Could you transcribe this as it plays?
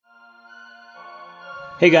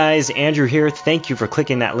Hey guys, Andrew here. Thank you for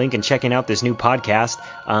clicking that link and checking out this new podcast.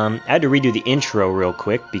 I had to redo the intro real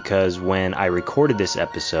quick because when I recorded this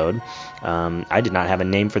episode, I did not have a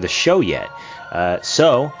name for the show yet.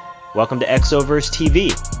 So, welcome to Exoverse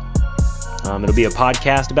TV. It'll be a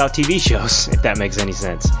podcast about TV shows, if that makes any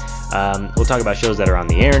sense. We'll talk about shows that are on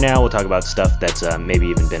the air now. We'll talk about stuff that's maybe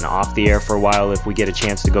even been off the air for a while if we get a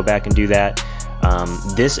chance to go back and do that.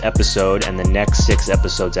 This episode and the next 6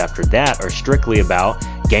 episodes after that are strictly about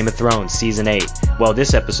Game of Thrones Season 8. Well,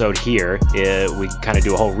 this episode here, we kind of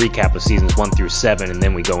do a whole recap of Seasons 1 through 7, and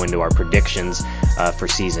then we go into our predictions for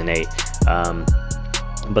Season 8.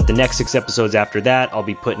 But the next 6 episodes after that, I'll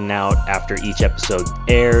be putting out after each episode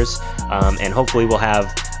airs, and hopefully we'll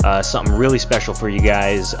have something really special for you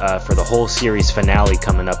guys for the whole series finale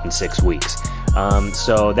coming up in 6 weeks.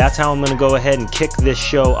 So that's how I'm going to go ahead and kick this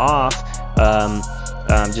show off.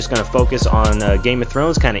 I'm just going to focus on Game of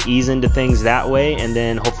Thrones, kind of ease into things that way, and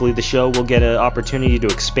then hopefully the show will get an opportunity to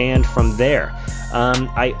expand from there.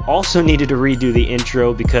 I also needed to redo the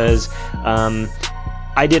intro because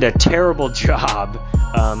I did a terrible job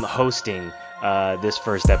hosting this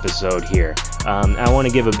first episode here. I want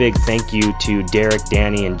to give a big thank you to Derek,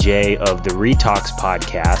 Danny, and Jay of the Retox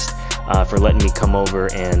podcast for letting me come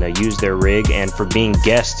over and use their rig and for being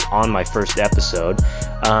guests on my first episode.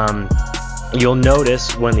 You'll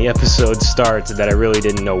notice when the episode starts that I really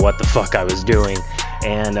didn't know what the fuck I was doing,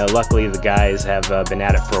 and luckily the guys have been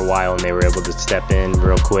at it for a while and they were able to step in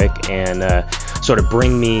real quick and sort of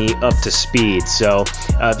bring me up to speed. So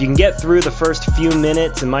if you can get through the first few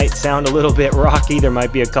minutes, it might sound a little bit rocky. There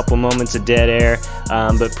might be a couple moments of dead air,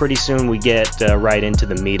 but pretty soon we get right into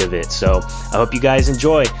the meat of it. So I hope you guys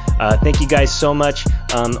enjoy. Thank you guys so much.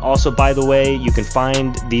 Also, by the way, you can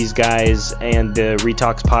find these guys and the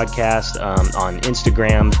Retox podcast on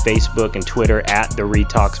Instagram, Facebook, and Twitter at the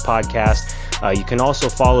Retox podcast. You can also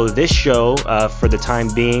follow this show for the time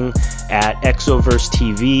being at Exoverse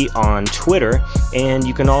TV on Twitter, and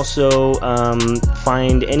you can also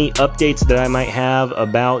find any updates that I might have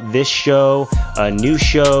about this show, new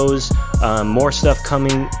shows, more stuff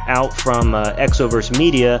coming out from Exoverse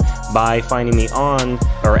Media by finding me on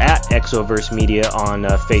or at Exoverse Media on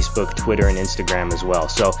Facebook, Twitter, and Instagram as well.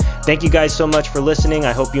 So thank you guys so much for listening.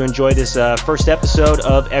 I hope you enjoy this first episode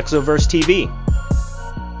of Exoverse TV.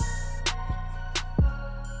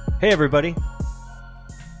 Hey everybody.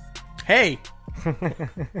 Hey.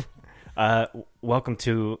 Welcome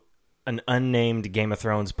to an unnamed Game of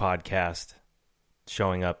Thrones podcast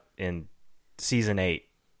showing up in Season 8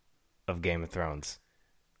 of Game of Thrones.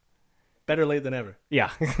 Better late than ever.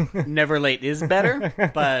 Yeah. Never late is better,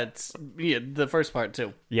 but yeah, the first part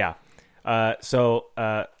too. Yeah. So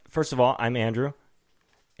first of all, I'm Andrew,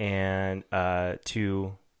 and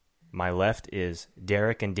to my left is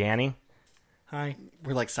Derek and Danny. Hi.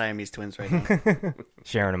 We're like Siamese twins right now.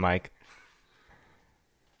 Sharon and Mike.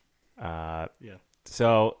 Yeah.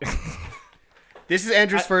 So this is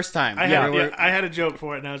Andrew's first time. I had a joke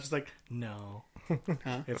for it, and I was just like, no.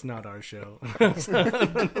 Huh? It's not our show. It's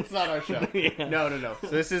not our show. Yeah. No. So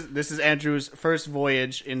this is Andrew's first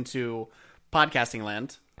voyage into podcasting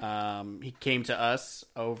land. He came to us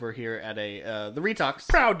over here at the Retox.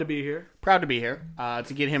 Proud to be here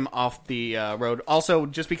to get him off the road. Also,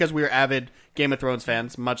 just because we are avid Game of Thrones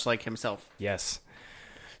fans, much like himself. Yes.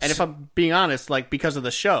 And if I'm being honest, like, because of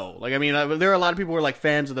the show, like, I mean, there are a lot of people who are like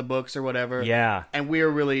fans of the books or whatever. Yeah. And we are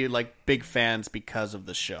really like big fans because of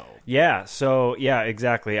the show. Yeah. So yeah,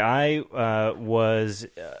 exactly. I was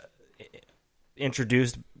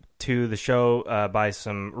introduced to the show by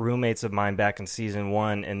some roommates of mine back in Season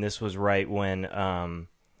 1, and this was right when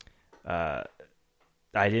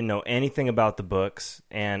I didn't know anything about the books,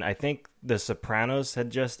 and I think The Sopranos had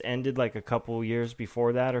just ended like a couple years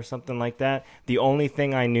before that or something like that. The only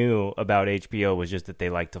thing I knew about HBO was just that they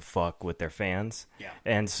like to fuck with their fans. Yeah.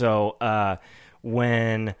 And so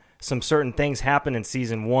when some certain things happen in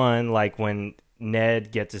Season 1, like when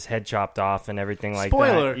Ned gets his head chopped off and everything like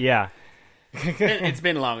Spoiler. that. Yeah. It's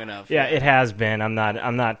been long enough. Yeah, it has been. I'm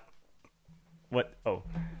not. What? Oh.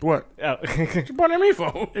 What? Oh. What am I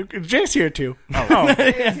for? Jake's here too. Oh.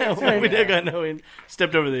 We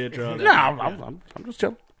stepped over the intro. No, I'm just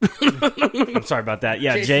chilling. I'm sorry about that.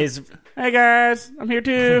 Yeah, Jay's. Hey guys, I'm here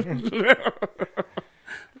too.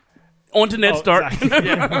 On to Ned Stark.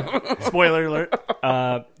 Yeah. Spoiler alert.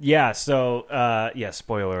 Yeah. So,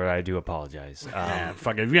 spoiler. I do apologize.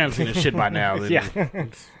 Fuck it. If you haven't seen this shit by now, then Yeah.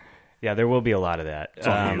 Yeah, there will be a lot of that.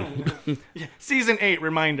 Season 8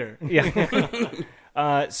 reminder. Yeah.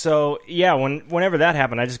 So yeah, whenever that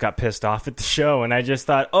happened, I just got pissed off at the show, and I just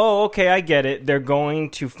thought, oh, okay, I get it. They're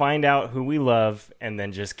going to find out who we love and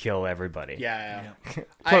then just kill everybody. Yeah.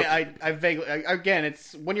 I vaguely, again,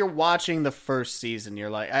 it's when you're watching the first season, you're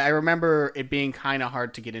like, I remember it being kind of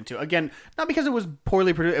hard to get into. Again, not because it was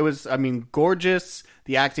poorly produced. It was, I mean, gorgeous.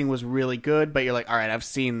 The acting was really good, but you're like, all right, I've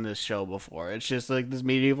seen this show before. It's just like this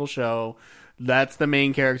medieval show. That's the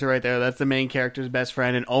main character right there. That's the main character's best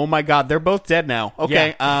friend. And oh my god, they're both dead now.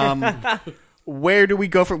 Okay. Yeah. Where do we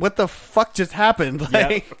go from? What the fuck just happened?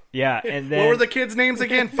 Like, Yeah. And then What were the kids' names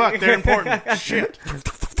again? Fuck, they're important. Shit.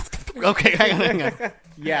 okay, hang on.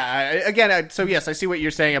 Yeah. So yes, I see what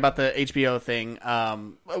you're saying about the HBO thing.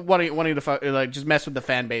 Wanting to just mess with the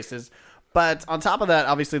fan bases. But on top of that,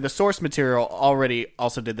 obviously, the source material already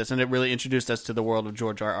also did this, and it really introduced us to the world of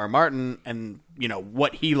George R. R. Martin and,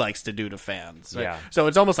 what he likes to do to fans. Right? Yeah. So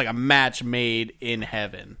it's almost like a match made in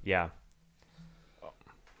heaven. Yeah.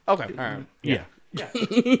 Okay. All right. Yeah.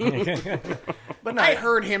 But I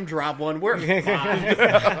heard him drop one. We're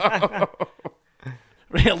fine.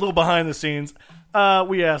 A little behind the scenes. I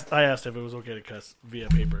asked if it was okay to cuss via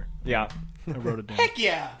paper. Yeah. I wrote it down. Heck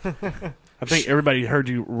yeah. I think everybody heard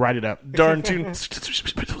you write it out. Darn tune.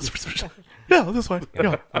 Yeah, this way.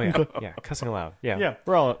 Yeah. Oh yeah. Yeah. Cussing aloud. Yeah. Yeah.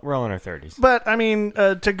 We're all in our 30s. But I mean,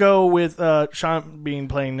 to go with Sean Bean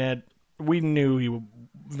playing Ned, we knew he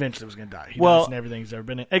eventually was going to die. He dies in everything he's ever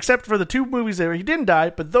been in, except for the 2 movies where he didn't die.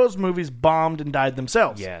 But those movies bombed and died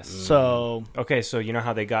themselves. Yes. So Okay, so you know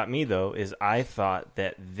how they got me though is I thought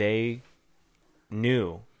that they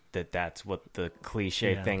knew that that's what the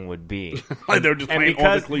cliche thing would be. Like they're just And playing all the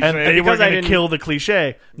because- cliche. and they were because I going to didn't- kill the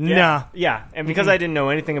cliche. Nah. Yeah, and because I didn't know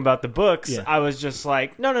anything about the books, Yeah. I was just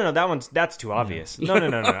like, no, that's too obvious. No.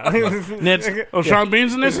 Ned's, Sean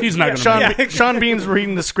Bean's in this? He's not going to Sean Bean's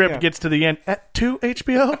reading the script, gets to the end. At 2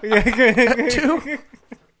 HBO? At 2?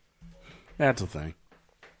 That's a thing.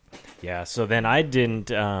 Yeah, so then I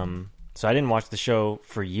didn't I didn't watch the show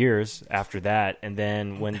for years after that, and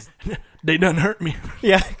then when They done hurt me.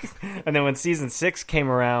 yeah, and then when season 6 came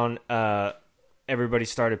around, everybody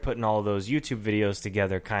started putting all of those YouTube videos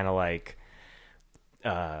together, kind of like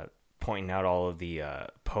pointing out all of the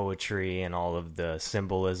poetry and all of the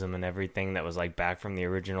symbolism and everything that was like back from the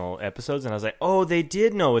original episodes, and I was like, oh, they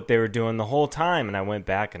did know what they were doing the whole time, and I went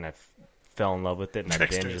back and I fell in love with it, and I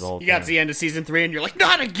binged the whole You got to thing. the end of season 3, and you're like,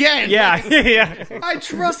 not again! Yeah, yeah. I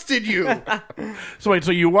trusted you! So wait,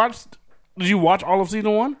 so did you watch all of season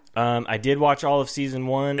 1? I did watch all of season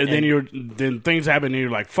 1, And then things happen and you're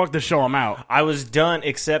like, fuck this show, I'm out. I was done,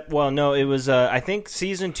 except, well, no, it was, I think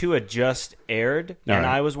season 2 had just aired, All and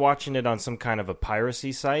right. I was watching it on some kind of a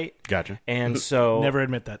piracy site, Gotcha. and so... Never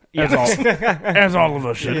admit that. As all of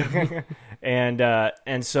us should.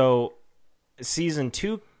 And so season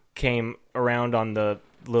 2 came around on the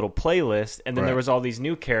little playlist, and then there Right. was all these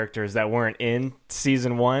new characters that weren't in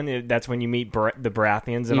season 1. That's when you meet the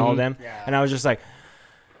Baratheons and all them, and I was just like...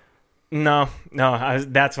 No,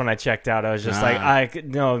 that's when I checked out. I was just like,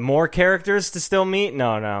 no, more characters to still meet?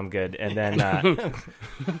 No, I'm good. And then,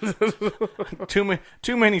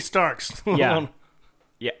 Too many Starks. yeah,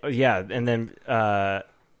 and then,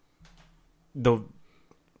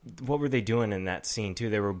 what were they doing in that scene too?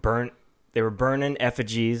 They were burning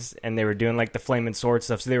effigies, and they were doing like the flaming sword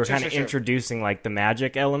stuff. So they were kind of introducing like the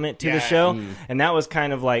magic element to the show, and that was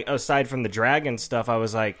kind of like, aside from the dragon stuff, I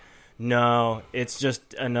was like, no, it's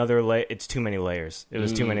just another it's too many layers. It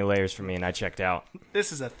was too many layers for me, and I checked out.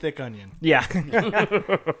 This is a thick onion. Yeah.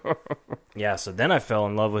 Yeah, so then I fell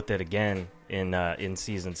in love with it again in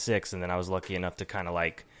season 6, and then I was lucky enough to kind of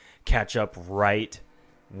like catch up right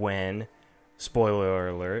when, spoiler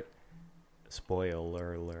alert.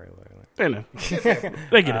 They know.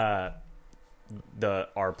 They get it. The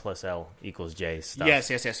R plus L equals J stuff. Yes.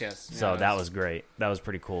 So that was great. That was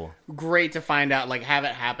pretty cool. Great to find out, like, have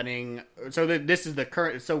it happening. So this is the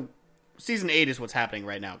current. So season 8 is what's happening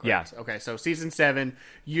right now. Correct? Yeah. Okay. So season 7,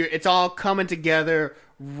 it's all coming together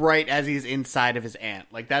right as he's inside of his aunt.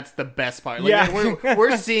 Like, that's the best part. Like, Yeah.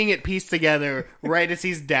 we're seeing it pieced together right as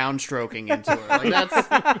he's downstroking into her. Like,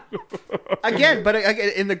 that's again, but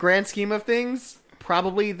in the grand scheme of things,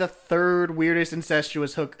 probably the 3rd weirdest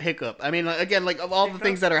incestuous hiccup. I mean, again, like, of all the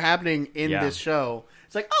things that are happening in this show,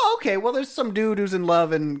 it's like, oh, okay, well, there's some dude who's in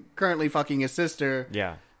love and currently fucking his sister.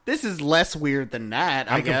 Yeah. This is less weird than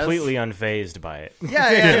that, I guess. I'm completely unfazed by it.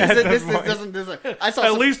 Yeah. This doesn't. I saw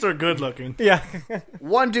At least they're good looking. Yeah.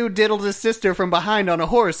 one dude diddled his sister from behind on a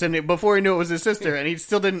horse, and before he knew it was his sister, and he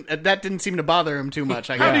still didn't. That didn't seem to bother him too much.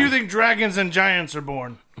 I guess. How do you think dragons and giants are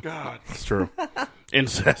born? God. It's true.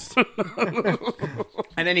 Incest.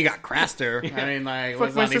 And then you got Craster. I mean, like,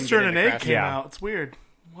 Fuck, my sister and an egg came Yeah. out. It's weird.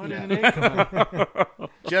 Why did an egg come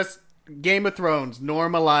out? Just Game of Thrones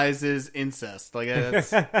normalizes incest. Like,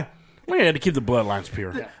 that's, We had to keep the bloodlines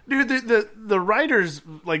pure. Dude, the writers,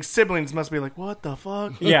 like, siblings must be like, what the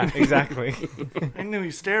fuck? Yeah, exactly. I knew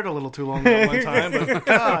he stared a little too long that one time, but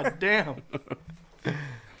god damn.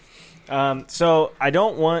 So I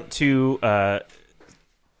don't want to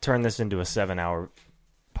turn this into a 7-hour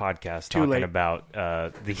podcast Too talking late. about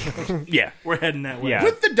the. Yeah. We're heading that way. Yeah.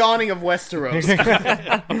 with the dawning of Westeros.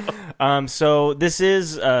 So this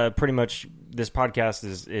is pretty much this podcast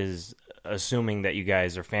is assuming that you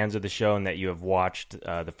guys are fans of the show and that you have watched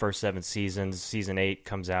the first 7 seasons. Season 8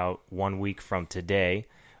 comes out 1 week from today,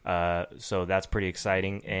 so that's pretty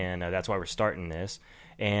exciting, and that's why we're starting this.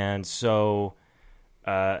 And so,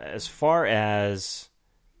 as far as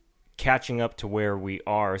catching up to where we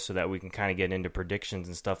are, so that we can kind of get into predictions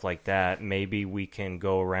and stuff like that, maybe we can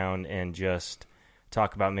go around and just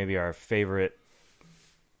talk about maybe our favorite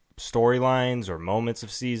storylines or moments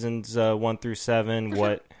of seasons 1 through 7.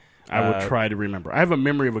 What I will try to remember. I have a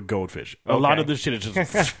memory of a goldfish. A lot of this shit is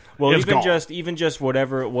just well, it's gone. even just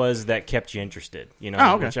whatever it was that kept you interested. You know,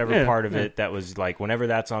 Oh, okay. whichever Yeah, part of it that was like whenever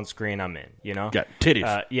that's on screen, I'm in. You know, got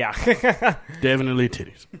titties. yeah. Definitely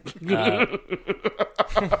titties.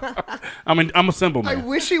 I mean, I'm a simple I man.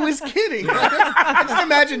 wish he was kidding. I just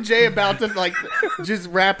imagine Jay about to, like, just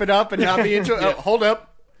wrap it up and not be into it. Hold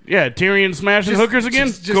up. Yeah, Tyrion smashing hookers again.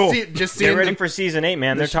 Just cool. see, Get just seeing ready the, for season 8,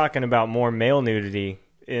 man. They're talking about more male nudity.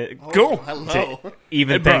 Cool. hello.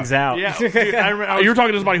 Even Hey, bro. things out. Yeah, dude, I remember, You're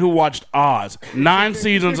talking to somebody who watched Oz. 9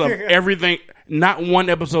 seasons of everything. Not one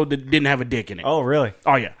episode that didn't have a dick in it. Oh, really?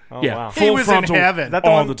 Oh, yeah. yeah. wow. Full He was in frontal heaven. That the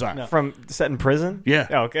all one- the time. From set in prison? Yeah.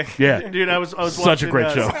 Oh, okay. Yeah. dude, I was Such watching, a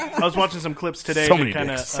great show. I was watching some clips today So to many kind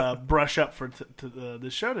dicks. of brush up for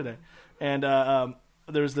this show today, and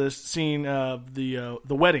there was this scene of the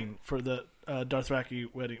wedding for the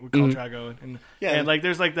Dothraki wedding with Khal Drogo, and like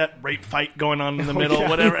there's like that rape fight going on in the middle,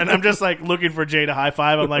 whatever. And I'm just like looking for Jay to high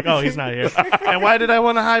five. I'm like, oh, he's not here. And why did I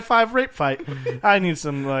want a high five rape fight? I need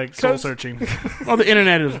some like soul searching. Well, the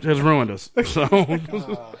internet has ruined us. So,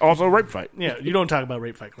 also rape fight. Yeah, you don't talk about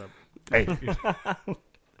Rape Fight Club. Hey,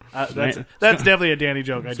 That's definitely a Danny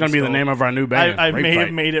joke. it's going to be the name of our new band. I Rape may Fight.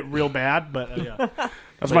 have made it real bad, but yeah,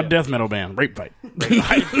 That's my death metal band. Rape Fight.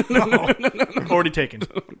 already taken.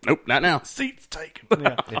 Nope, not now. Seats taken.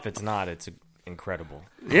 Yeah. If it's not, it's incredible.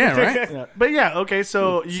 Yeah, right? Yeah. But yeah, okay,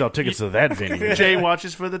 so Sell tickets to that venue. Jay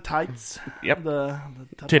watches for the tights. Yep. The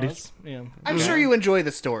Titties. Yeah. I'm sure you enjoy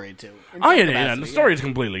the story, too. In Oh, some yeah, capacity, the story is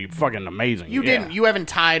completely fucking amazing. You yeah. didn't. You haven't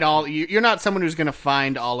tied all. You're not someone who's going to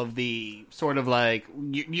find all of the sort of like.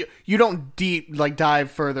 You don't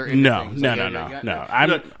dive further into No, things. no, Like, no, yeah, no, yeah. no.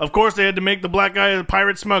 I'm, Of course, they had to make the black guy a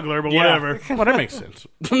pirate smuggler, but whatever. well, that makes sense.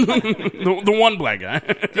 the one black guy.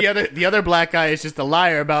 The other black guy is just a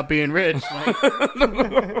liar about being rich, like,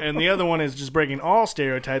 And the other one is just breaking all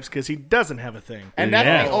stereotypes because he doesn't have a thing. and that's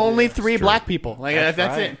Yeah. the only 3 black people. Like that's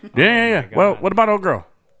right. it. Yeah. Well, what about old girl?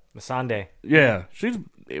 Masande, Yeah, she's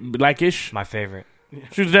blackish. my favorite.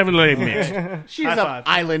 She's definitely mixed. She's High of five.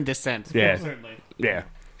 island descent. Yeah, Certainly. yeah,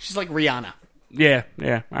 She's like Rihanna. yeah.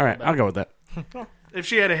 All right, I'll go with that. If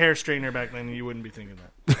she had a hair straightener back then, you wouldn't be thinking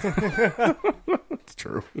that. It's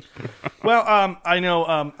true. Well, I know.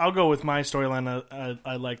 I'll go with my storyline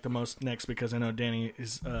I like the most next because I know Danny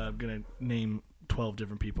is going to name 12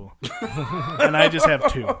 different people, and I just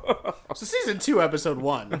have 2. So season 2, episode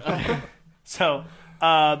 1. So,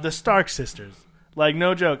 the Stark sisters, like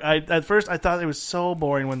no joke. At first I thought it was so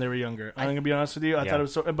boring when they were younger. I'm gonna be honest with you. I thought it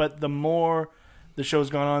was so. But the more the show's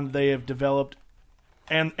gone on, they have developed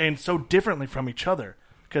and so differently from each other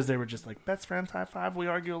because they were just like best friends, high five. We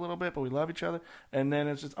argue a little bit, but we love each other. And then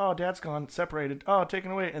it's just dad's gone, separated,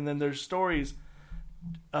 taken away. And then there's stories,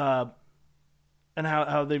 and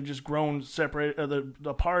how they've just grown separated,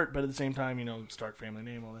 apart, but at the same time, Stark family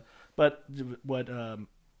name, all that. But what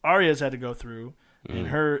Arya's had to go through in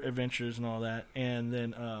her adventures and all that, and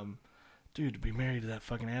then dude, to be married to that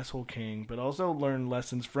fucking asshole king, but also learn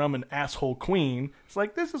lessons from an asshole queen. It's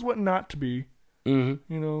like, this is what not to be.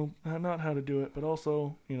 Mm-hmm. Not how to do it, but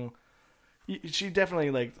also, she definitely,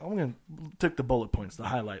 like, I'm going to took the bullet points, the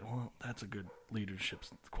highlight. Well, that's a good leadership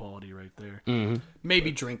quality right there. Mm-hmm.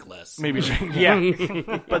 Maybe drink less. Maybe,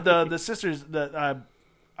 yeah. But the sisters that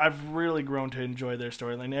I've really grown to enjoy their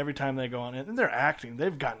storyline. Every time they go on, and their acting,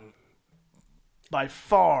 they've gotten by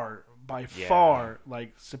far,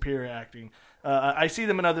 like superior acting. I see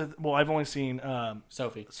them in other. Well, I've only seen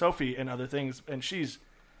Sophie in other things, and she's.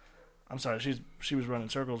 I'm sorry, she was running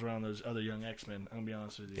circles around those other young X-Men. I'm gonna be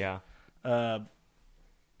honest with you. Yeah.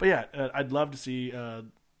 But yeah, I'd love to see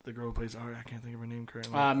the girl who plays Arya. I can't think of her name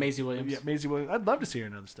currently. Maisie Williams. Yeah, Maisie Williams. I'd love to see her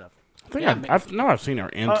in other stuff. I think I've seen her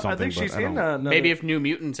in something. I think she's in another... Maybe if New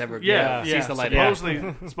Mutants ever sees the light.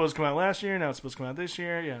 Supposedly supposed to come out last year. Now it's supposed to come out this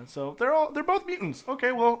year. Yeah, so they're both mutants.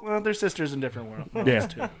 Okay, well they're sisters in different worlds.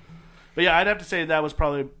 Yeah. But yeah, I'd have to say that was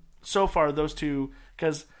probably so far those two,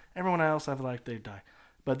 because everyone else I feel like they die.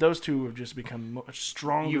 But those two have just become much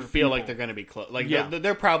stronger. You feel like they're going to be close. Like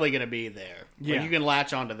they're probably going to be there. Yeah, like you can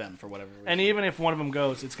latch onto them for whatever reason. And even if one of them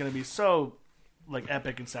goes, it's going to be so like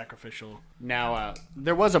epic and sacrificial. Now,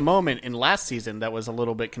 there was a moment in last season that was a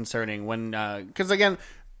little bit concerning when, because again,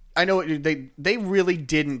 I know they really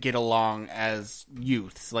didn't get along as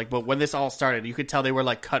youths. Like, but when this all started, you could tell they were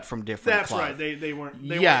like cut from different. That's cloth. right. They weren't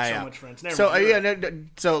so much friends.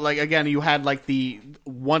 So like again, you had like the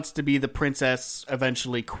wants to be the princess,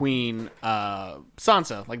 eventually queen,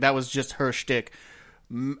 Sansa. Like that was just her shtick.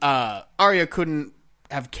 Arya couldn't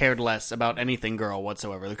have cared less about anything girl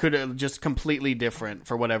whatsoever. They could have just completely different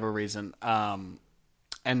for whatever reason.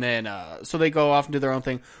 And then, so they go off and do their own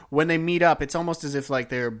thing. When they meet up, it's almost as if like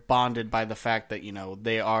they're bonded by the fact that, you know,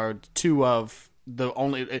 they are two of the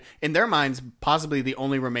only, in their minds, possibly the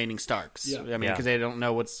only remaining Starks. Yeah. I mean, because they don't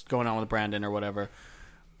know what's going on with Brandon or whatever.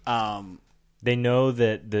 They know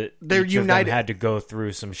that they're each united. Of them had to go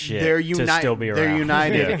through some shit to still be around. They're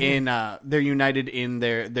united they're united in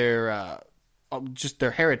their just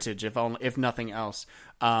their heritage, if nothing else.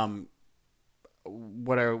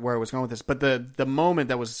 Where I was going with this, but the moment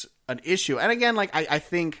that was an issue, and again, like I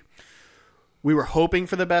think we were hoping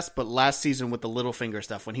for the best, but last season with the Littlefinger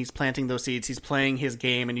stuff, when he's planting those seeds, he's playing his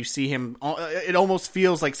game, and you see him, it almost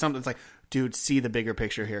feels like something's like, dude, see the bigger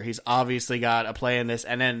picture here. He's obviously got a play in this,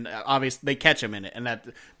 and then obviously they catch him in it, and that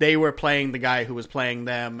they were playing the guy who was playing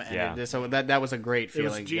them, and so that was a great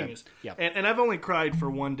feeling. It was genius. Yeah, and I've only cried for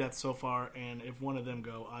one death so far, and if one of them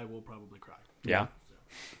go, I will probably cry. Yeah.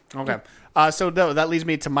 Okay. So that leads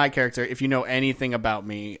me to my character. If you know anything about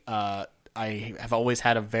me, I have always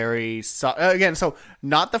had a very again. So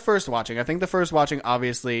not the first watching. I think the first watching,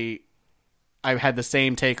 obviously, I had the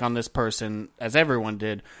same take on this person as everyone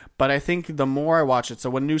did. But I think the more I watch it, so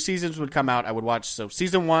when new seasons would come out, I would watch. So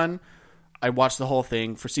season 1, I'd watch the whole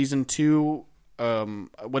thing. For season 2,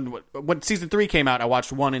 when season 3 came out, I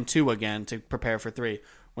watched 1 and 2 again to prepare for 3.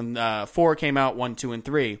 When 4 came out, 1, 2, and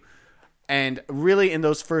 3. And really, in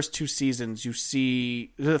those first 2 seasons, you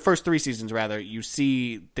see the first 3 seasons rather. You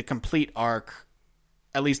see the complete arc,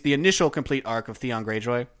 at least the initial complete arc of Theon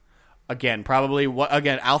Greyjoy. Again,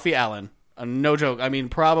 Alfie Allen, no joke. I mean,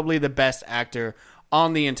 probably the best actor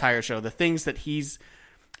on the entire show. The things that he's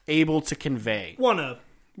able to convey. One of.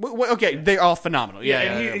 Okay, they're all phenomenal.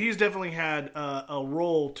 Yeah, he's definitely had a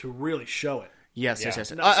role to really show it. Yes.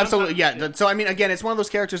 No, absolutely. Yeah. So I mean, again, it's one of those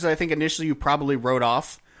characters that I think initially you probably wrote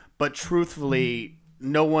off. But truthfully,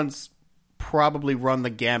 no one's probably run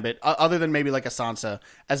the gambit, other than maybe like a Sansa,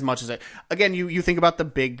 as much as it. Again, you think about the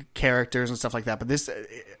big characters and stuff like that, but this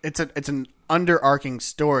it's an underarching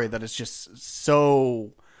story that is just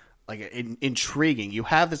so like intriguing. You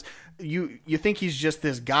have this, you think he's just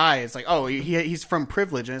this guy. It's like, oh, he's from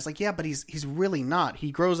privilege, and it's like, yeah, but he's really not.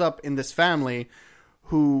 He grows up in this family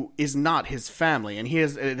who is not his family, and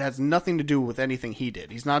it has nothing to do with anything he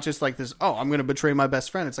did. He's not just like this, oh, I'm going to betray my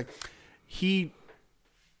best friend. It's like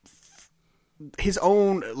his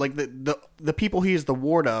own, like the people he is the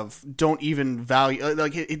ward of don't even value,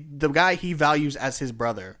 like the guy he values as his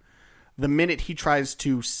brother. The minute he tries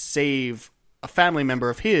to save a family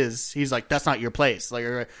member of his, he's like, that's not your place.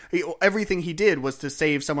 Like everything he did was to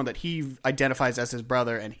save someone that he identifies as his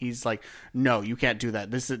brother, and he's like, no, you can't do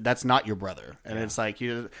that. That's not your brother. And it's like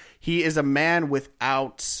he is a man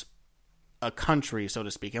without a country, so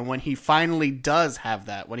to speak. And when he finally does have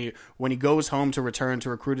that, when he goes home to return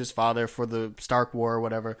to recruit his father for the Stark War or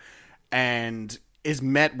whatever, and is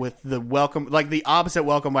met with the welcome, like the opposite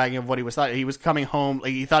welcome wagon of what he was thought. He was coming home,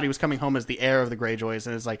 like he thought he was coming home as the heir of the Greyjoys,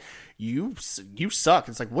 and it's like, you suck.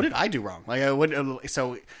 It's like, what did I do wrong?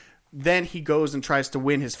 So then he goes and tries to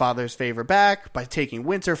win his father's favor back by taking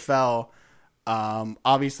Winterfell.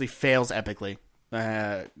 Obviously fails epically.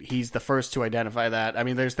 He's the first to identify that. I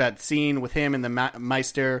mean, there's that scene with him and the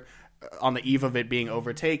Maester on the eve of it being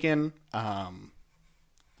overtaken.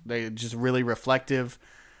 They just really reflective.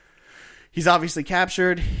 He's obviously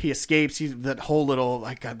captured. He escapes. That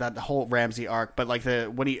whole Ramsay arc. But like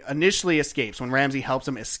when he initially escapes, when Ramsay helps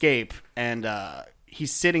him escape, and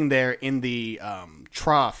he's sitting there in the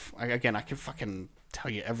trough. Again, I can fucking tell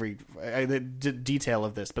you every detail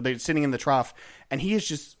of this, but they're sitting in the trough, and he is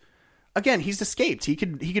just. Again, he's escaped. He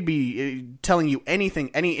could be telling you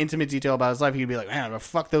anything, any intimate detail about his life. He could be like, man,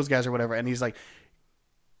 fuck those guys or whatever. And he's like,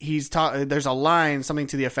 there's a line, something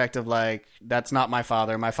to the effect of like, "That's not my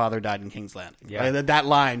father. My father died in King's Landing." Yeah. That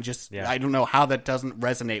line just, I don't know how that doesn't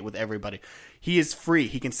resonate with everybody. He is free.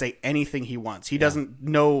 He can say anything he wants. He doesn't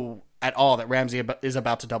know at all that Ramsay is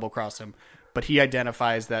about to double cross him, but he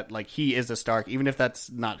identifies that like he is a Stark, even if that's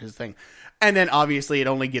not his thing. And then obviously it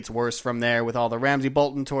only gets worse from there with all the Ramsay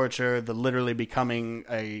Bolton torture, the literally becoming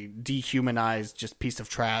a dehumanized just piece of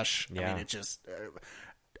trash. Yeah. I mean, it just.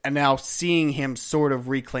 And now seeing him sort of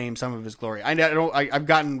reclaim some of his glory. I've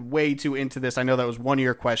gotten way too into this. I know that was one of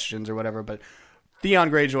your questions or whatever, but Theon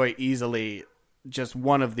Greyjoy easily just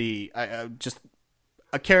one of the just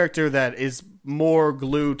a character that is more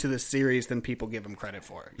glued to the series than people give him credit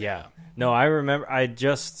for. Yeah. No, I remember. I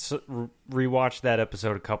just rewatched that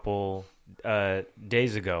episode a couple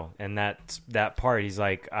days ago, and that part. He's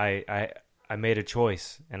like, I made a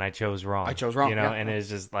choice and I chose wrong. I chose wrong. You know, yeah. and it's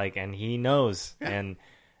just like, and he knows, and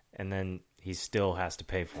then he still has to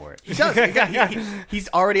pay for it. He does. He's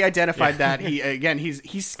already identified that.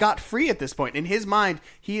 He's scot-free at this point. In his mind,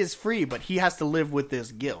 he is free, but he has to live with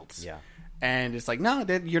this guilt. Yeah. And it's like, no,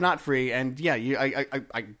 you're not free. And yeah,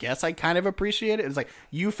 I guess I kind of appreciate it. It's like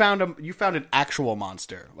you found an actual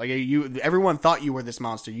monster. Like everyone thought you were this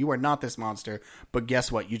monster. You are not this monster. But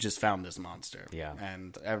guess what? You just found this monster. Yeah.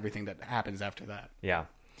 And everything that happens after that. Yeah.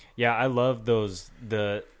 Yeah, I love those.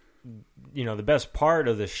 The best part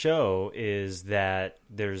of the show is that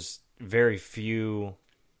there's very few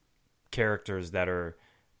characters that are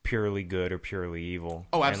purely good or purely evil.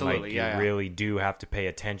 Oh, absolutely. And you really do have to pay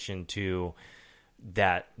attention to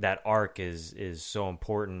that arc is so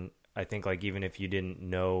important. I think like even if you didn't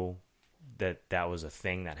know that was a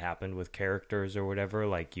thing that happened with characters or whatever,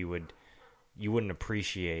 like you wouldn't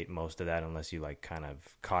appreciate most of that unless you like kind of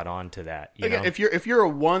caught on to that. You know? If you're a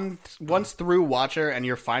once through watcher and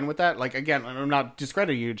you're fine with that, like again, I'm not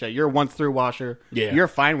discrediting you, Jay. You're a once through watcher. Yeah. You're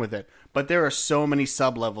fine with it. But there are so many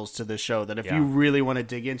sub levels to this show that if you really want to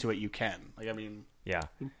dig into it, you can. Like, I mean, yeah.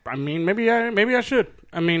 I mean, maybe I should.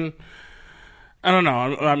 I mean, I don't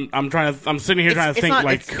know. I'm sitting here trying to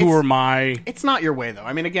think who are my. It's not your way though.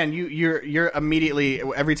 I mean, again, you're immediately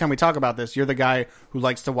every time we talk about this, you're the guy who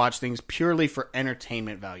likes to watch things purely for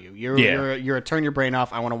entertainment value. You're a turn your brain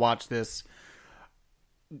off. I want to watch this.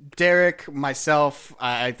 Derek, myself,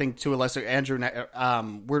 I think to a lesser Andrew,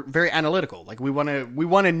 we're very analytical. Like we want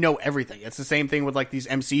to know everything. It's the same thing with like these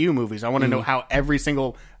MCU movies. I want to know how every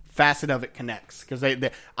single facet of it connects because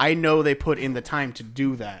I know they put in the time to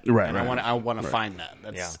do that, right? And right. I want to find that.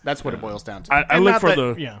 That's what it boils down to. I look for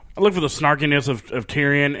the snarkiness of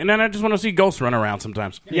Tyrion, and then I just want to see ghosts run around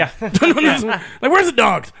sometimes. Yeah, like where's the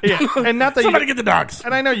dogs? Yeah, and not that somebody get the dogs.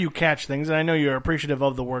 And I know you catch things, and I know you're appreciative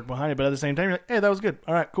of the work behind it, but at the same time, you're like, hey, that was good.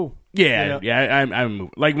 All right, cool. Yeah,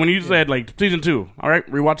 I'm like when you said like season 2. All right,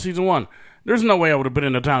 rewatch season 1. There's no way I would have put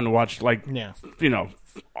in the time to watch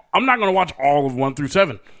I'm not going to watch all of 1 through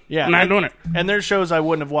 7. Yeah, I'm not doing it. And there's shows I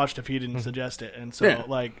wouldn't have watched if he didn't suggest it. And so,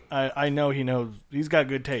 I know he knows. He's got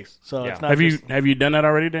good taste. So it's not. Have you done that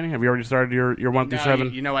already, Danny? Have you already started your 1 through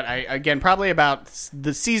 7? You know what? Probably about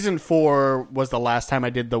the season 4 was the last time I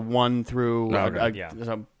did the 1 through.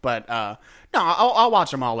 But I'll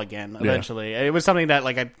watch them all again eventually. It was something that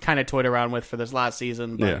like I kind of toyed around with for this last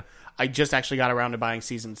season, but I just actually got around to buying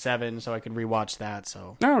season 7, so I could rewatch that.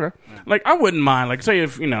 So okay, like I wouldn't mind. Like say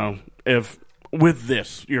if with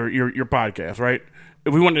this your podcast, right?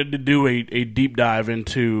 If we wanted to do a deep dive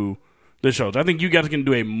into the shows, I think you guys can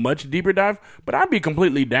do a much deeper dive. But I'd be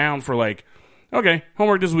completely down for like, okay,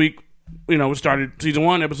 homework this week. We started season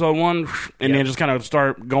 1, episode 1, and then just kind of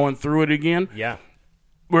start going through it again. Yeah,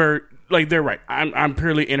 where like they're right. I'm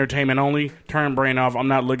purely entertainment only. Turn brain off. I'm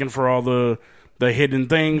not looking for all the hidden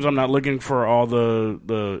things. I'm not looking for all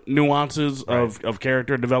the nuances of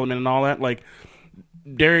character development and all that. Like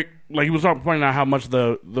Derek, like he was pointing out how much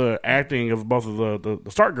the acting of both of the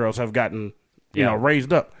Stark girls have gotten,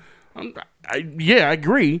 raised up. I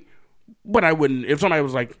agree, but I wouldn't if somebody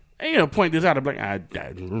was like, hey, point this out. I'd be like,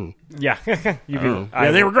 yeah,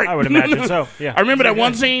 they were great. I would imagine so. Yeah, I remember that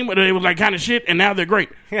one scene where they was like kind of shit, and now they're great.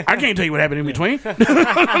 I can't tell you what happened in between.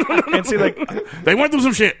 And see, like they went through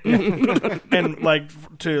some shit. And like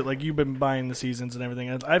you've been buying the seasons and everything.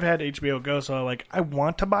 I've had HBO Go, so I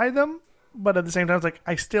want to buy them. But at the same time, it's like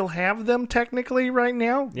I still have them technically right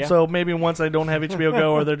now. Yeah. So maybe once I don't have HBO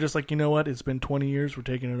Go, or they're just like, you know what, it's been 20 years, we're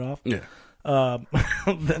taking it off. Yeah.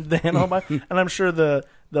 Then I'll buy, and I'm sure the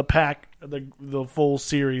pack, the full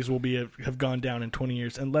series will have gone down in 20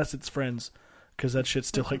 years, unless it's Friends because that shit's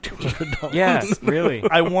still like $200. Yeah, really.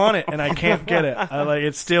 I want it and I can't get it.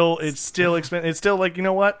 It's still expensive. It's still like, you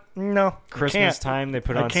know what? No, Christmas time they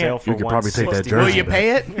put it on can't. sale for You could probably take that $160. jersey. Will you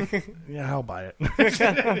pay it? yeah, I'll buy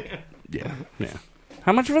it. Yeah.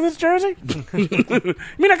 How much for this jersey? You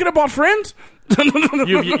mean I could have bought Friends?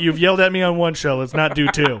 You've yelled at me on one show. Let's not do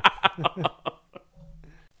two.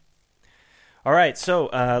 All right, so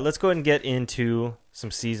let's go ahead and get into some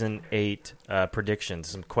Season 8 predictions,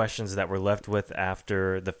 some questions that we're left with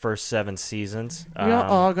after the first 7 seasons. You're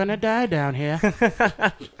all going to die down here.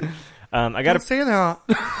 I got to say that.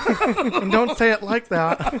 And don't say it like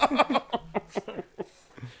that.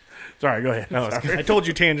 Sorry, go ahead. No, it's I told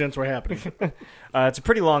you tangents were happening. It's a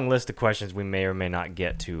pretty long list of questions. We may or may not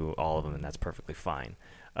get to all of them, and that's perfectly fine.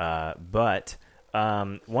 But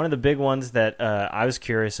one of the big ones that I was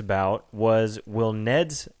curious about was, will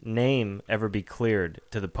Ned's name ever be cleared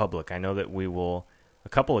to the public? I know that a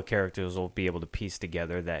couple of characters will be able to piece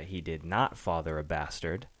together that he did not father a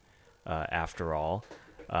bastard, after all,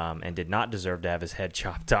 and did not deserve to have his head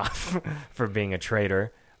chopped off for being a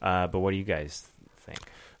traitor. But what do you guys think?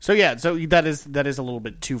 So that is a little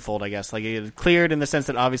bit twofold, I guess. Like, it's cleared in the sense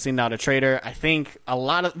that obviously not a traitor. I think a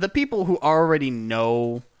lot of the people who already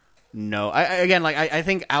know. I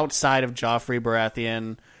think outside of Joffrey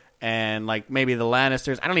Baratheon and like maybe the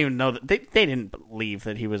Lannisters, I don't even know that they didn't believe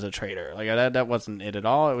that he was a traitor. Like that wasn't it at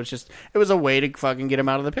all. It was a way to fucking get him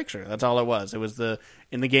out of the picture. That's all it was. It was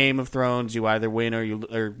in the Game of Thrones, you either win or you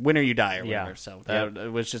die or whatever. So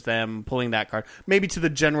it was just them pulling that card. Maybe to the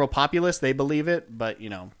general populace they believe it, but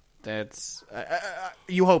that's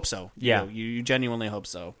you hope so. Yeah, you genuinely hope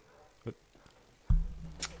so.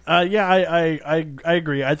 I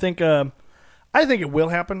agree. I think it will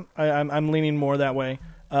happen. I'm leaning more that way.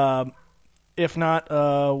 If not,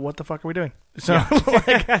 what the fuck are we doing? So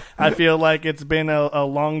I feel like it's been a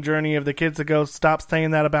long journey of the kids to go, stop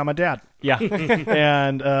saying that about my dad. Yeah.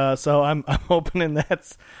 And so I'm hoping, and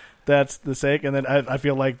that's the sake. And then I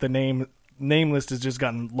feel like the name list has just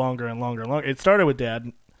gotten longer and longer and longer. It started with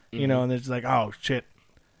Dad, and it's like, oh shit,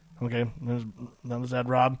 okay, that was Dad,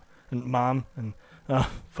 Rob, and Mom, and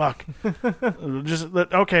fuck,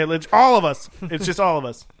 let's all of us. It's just all of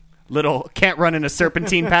us. Little can't run in a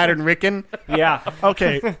serpentine pattern, Rickon. Yeah.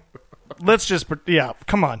 Okay. Let's just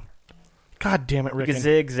come on. God damn it, Rickon.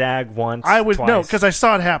 Zigzag once. Twice. No, because I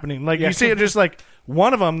saw it happening. Like you see it, just like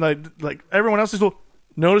one of them, like everyone else is.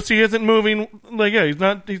 Notice he isn't moving. Like he's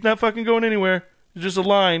not fucking going anywhere. It's just a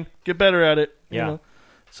line. Get better at it. Yeah. You know?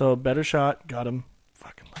 So better shot. Got him.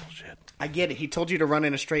 Fucking little shit. I get it. He told you to run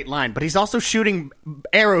in a straight line, but he's also shooting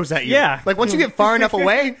arrows at you. Yeah. Like once you get far enough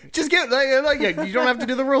away, just get you don't have to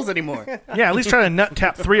do the rules anymore. Yeah, at least try to nut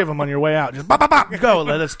tap 3 of them on your way out. Just bop, bop, bop, go.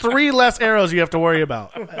 There's 3 less arrows you have to worry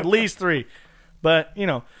about. At least 3. But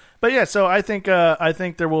yeah. So I think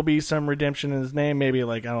there will be some redemption in his name. Maybe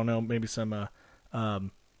like, I don't know. Maybe some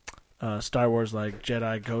Star Wars like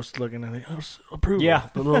Jedi ghost looking and approval. Yeah.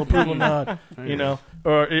 The little approval nod.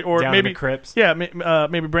 Or Down maybe in the crypts. Yeah,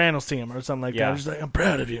 maybe Bran will see him or something like Yeah. that. Just like, I'm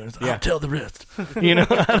proud of you. Yeah. I'll tell the rest.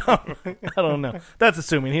 I don't know. That's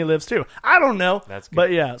assuming he lives too. I don't know. That's good.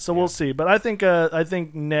 But yeah, so we'll see. But I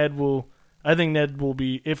think Ned will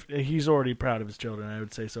be, if he's already proud of his children, I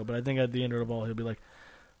would say so. But I think at the end of it all, he'll be like,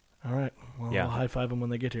 all right, well, Yeah. I'll high five them when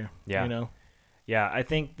they get here. Yeah. Yeah, I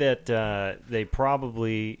think that they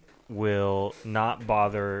probably will not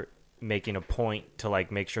bother making a point to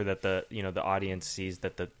like make sure that the audience sees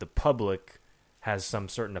that the public has some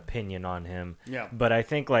certain opinion on him. Yeah. But I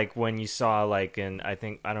think like when you saw like I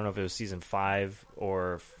don't know if it was season 5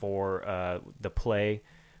 or 4, the play,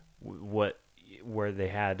 where they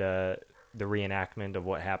had the reenactment of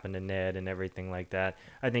what happened to Ned and everything like that.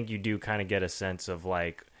 I think you do kind of get a sense of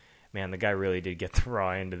like, man, the guy really did get the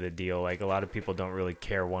raw end of the deal. Like, a lot of people don't really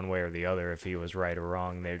care one way or the other if he was right or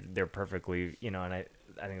wrong. They're perfectly, and I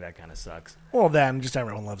think that kind of sucks. Well, then just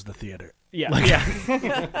everyone loves the theater. Yeah,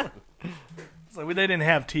 yeah. So they didn't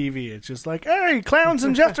have TV. It's just like, hey, clowns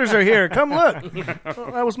and jesters are here. Come look.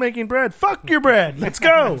 I was making bread. Fuck your bread. Let's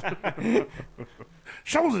go.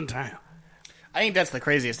 Show's in town. I think that's the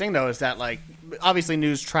craziest thing, though, is that like obviously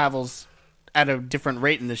news travels at a different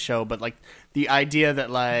rate in the show, but like the idea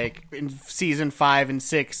that like in season 5 and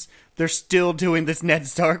 6 they're still doing this Ned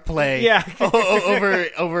Stark play,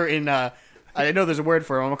 over in I know there's a word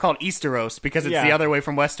for it. I'm gonna call it Easteros because it's the other way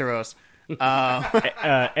from Westeros.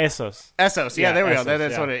 Essos. Essos, yeah, there we go. Essos,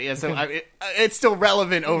 That's what it is. So it's still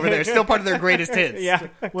relevant over there. It's still part of their greatest hits. Yeah.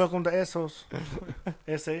 Welcome to Essos.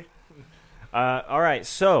 SA. All right.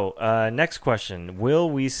 So next question: will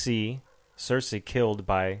we see Cersei killed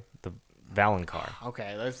by Valonqar.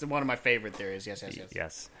 Okay, that's one of my favorite theories. Yes.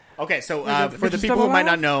 Yes. Okay, so for the people who might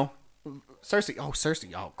not know, Cersei. Oh,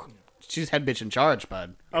 she's head bitch in charge,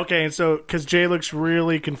 bud. Okay, and so because Jay looks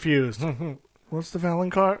really confused. What's the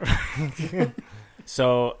Valonqar?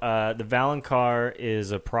 So the Valonqar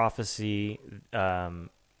is a prophecy,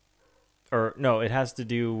 or no, it has to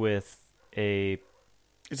do with a.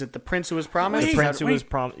 Is it the prince who was promised? The prince who was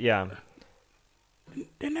promised. Yeah.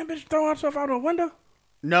 Didn't that bitch throw herself out of a window?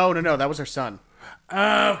 No, that was her son.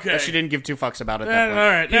 Okay. She didn't give two fucks about it. At that point. All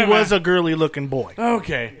right. He was a girly-looking boy.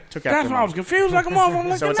 Okay. Took That's after why I was confused like a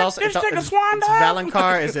motherfucker. So it's also it's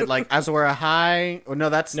Valonqar. Is it like Azor Ahai? Or no,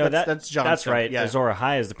 that's Jon. That's right. Yeah. Azor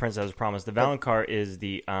Ahai is the prince that was promised. The Valonqar is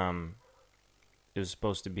the It was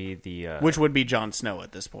supposed to be the which would be Jon Snow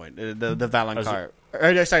at this point. The Valonqar.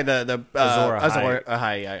 Sorry, the Azor Ahai. Azor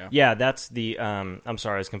Ahai. Yeah. Yeah, that's the. I'm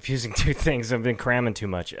sorry, I was confusing two things. I've been cramming too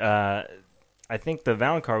much. I think the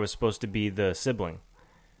Valonqar was supposed to be the sibling.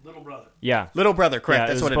 Little brother. Yeah. Little brother, correct. Yeah,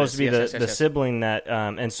 That's it was what supposed it is. to be the sibling that,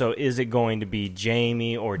 and so is it going to be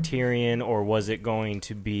Jaime or Tyrion, or was it going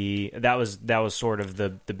to be that was sort of the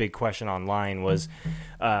big question online was,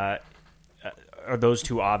 are those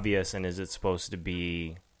two obvious, and is it supposed to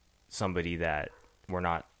be somebody that we're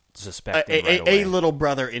not suspecting right away? A little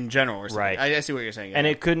brother in general, or something. Right? I see what you're saying. And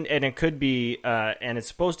it could be, and it's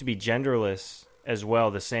supposed to be genderless as well,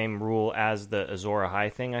 the same rule as the Azor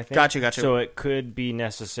Ahai thing, I think. Gotcha. So it could be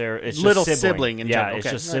necessary. It's little just sibling in general. Yeah, it's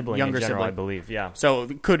okay. just sibling Younger in general, sibling. I believe. Yeah. So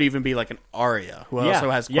it could even be like an Arya, who also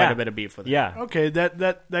has quite a bit of beef with it. Yeah. Okay,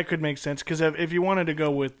 that could make sense because if you wanted to go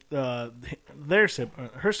with her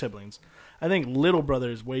siblings, I think little brother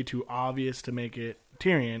is way too obvious to make it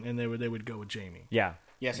Tyrion, and they would go with Jaime. Yeah.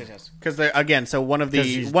 Yes. Because again, so one of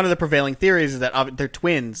the prevailing theories is that they're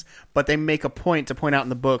twins, but they make a point to point out in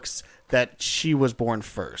the books that she was born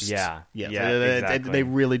first. Yeah. Exactly. They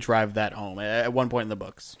really drive that home at one point in the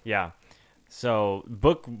books. Yeah. So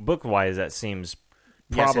book wise, that seems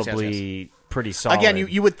probably pretty solid. Again,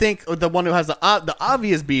 you would think the one who has the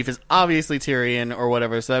obvious beef is obviously Tyrion or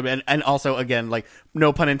whatever. So and also again, like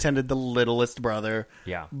no pun intended, the littlest brother.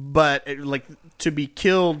 Yeah. But like to be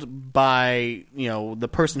killed by the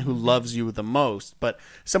person who loves you the most, but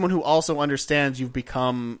someone who also understands you've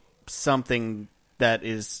become something that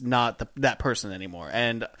is not that person anymore,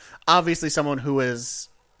 and obviously someone who has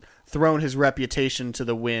thrown his reputation to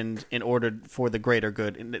the wind in order for the greater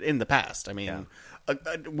good in the past. I mean,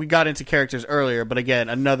 we got into characters earlier, but again,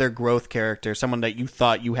 another growth character, someone that you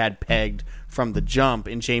thought you had pegged from the jump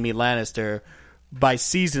in Jaime Lannister, by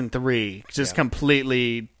season 3, just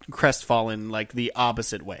completely crestfallen, like the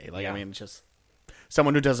opposite way. Like, I mean, just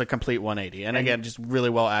someone who does a complete 180. And again, just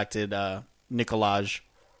really well acted, Nikolaj.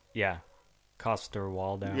 Yeah. Coster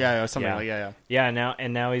Waldau. Yeah, something like that. Yeah,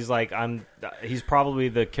 now he's like he's probably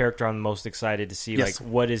the character I'm most excited to see. Yes. Like,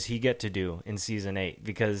 what does he get to do in season 8?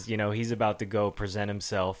 Because he's about to go present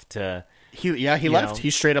himself to. He left.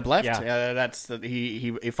 He straight up left. Yeah.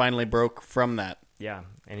 He finally broke from that. Yeah,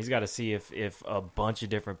 and he's got to see if a bunch of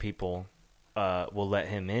different people will let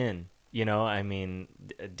him in. I mean,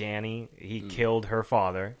 Dany, he killed her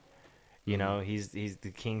father. He's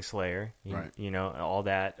the Kingslayer. Right. All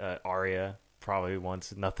that. Arya probably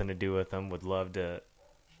wants nothing to do with him. Would love to.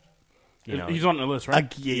 He's on the list,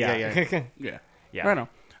 right? Yeah. Yeah. Right on.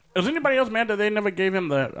 Is anybody else mad that they never gave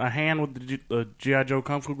him a hand with the G.I. Joe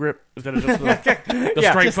Kung Fu grip instead of just the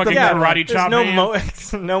straight fucking karate chop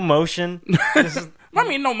hand? No motion. I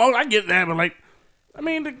mean, no motion. I get that, but like, I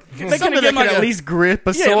mean, they could have like at least grip a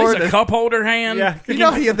at sword. least a cup holder hand. Yeah.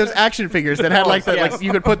 You have those action figures that had like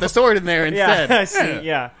you could put the sword in there instead. Yeah, I see.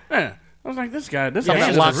 Yeah. I was like, this hand just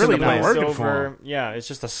is really into not place. working for him. Yeah, it's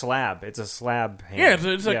just a slab. It's a slab hand.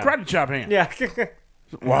 Yeah, it's a karate chop hand. Yeah.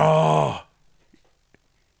 Whoa.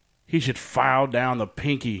 He should file down the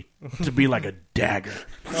pinky to be like a dagger.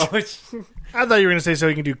 I thought you were going to say so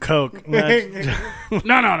he can do coke. No. Should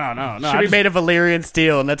be made of Valyrian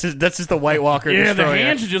steel, and that's just the White Walker. Yeah, the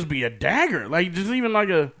hand should just be a dagger. Like, just even like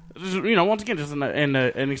once again, just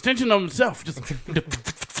an extension of himself. Just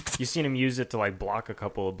You seen him use it to like block a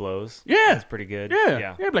couple of blows. Yeah. That's pretty good.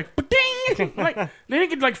 Yeah. Like, ba-ding! Like, then he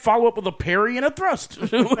could like follow up with a parry and a thrust. I'm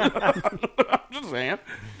just saying.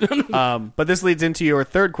 But this leads into your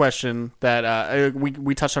third question that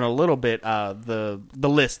we touched on a little bit. The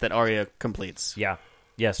list that Arya completes. Yeah.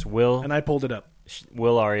 Yes. Will And I pulled it up.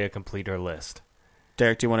 Arya complete her list?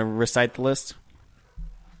 Derek, do you want to recite the list?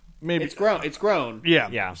 Maybe It's grown. Yeah.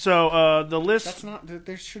 Yeah. So the list. that's not.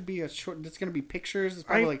 There should be a short. That's going to be pictures. It's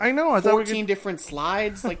probably I know. I thought we 14 different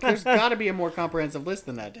slides. Like, there's got to be a more comprehensive list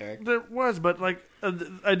than that, Derek. There was, but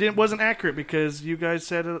wasn't accurate because you guys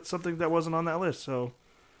said something that wasn't on that list. So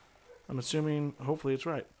I'm assuming, hopefully it's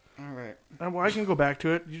right. All right. Well, I can go back to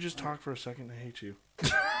it. You just talk for a second. I hate you.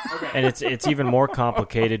 And it's even more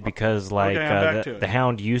complicated because like Okay, I'm back to it. the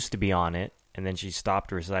Hound used to be on it, and then she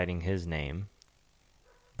stopped reciting his name,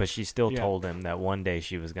 but she still told him that one day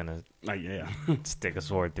she was gonna stick a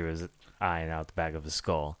sword through his eye and out the back of his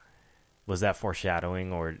skull. Was that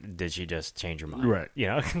foreshadowing, or did she just change her mind? Right. You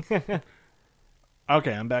know.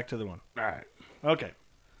 Okay, I'm back to the one. All right. Okay.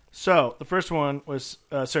 So, the first one was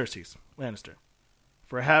Cersei's Lannister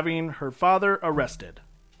for having her father arrested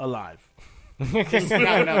alive.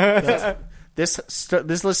 No.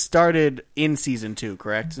 This list started in season 2,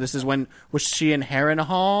 correct? This is when was she in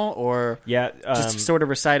Harrenhal or just sort of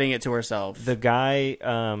reciting it to herself? The guy,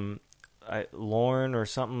 Lauren or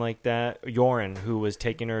something like that, Yoren, who was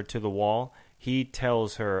taking her to the wall. He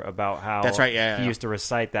tells her about how That's right, he used to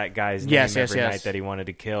recite that guy's name every night that he wanted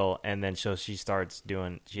to kill, and then so she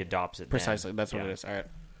adopts it. Precisely, that's what it is. All right.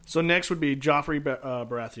 So next would be Joffrey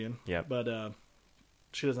Baratheon. Yep. But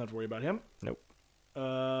she doesn't have to worry about him. Nope.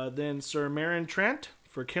 Then Sir Meryn Trant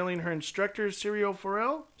for killing her instructor, Syrio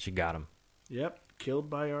Forel. She got him. Yep. Killed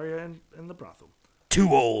by Arya in the brothel.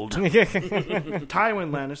 Too old.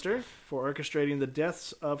 Tywin Lannister for orchestrating the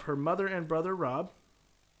deaths of her mother and brother Robb.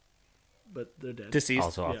 But they're dead. Deceased.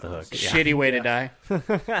 Also off the hook. Yeah. Shitty way to die.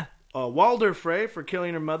 Walder Frey for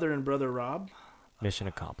killing her mother and brother Robb. Mission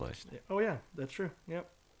accomplished. Oh, yeah. That's true. Yep.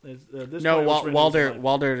 No,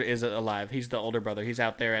 Walder is alive. He's the older brother. He's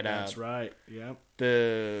out there at That's right. Yep.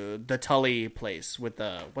 the Tully place with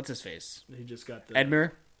the what's his face? He just got the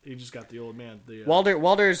Edmure. He just got the old man.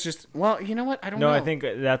 Walder is just you know what? I don't know. No, I think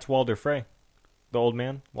that's Walder Frey, the old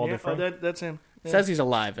man. Walder Frey. Oh, that's him. Yeah. Says he's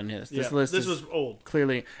alive in his. This list this was old.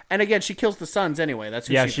 Clearly, and again, she kills the sons anyway. That's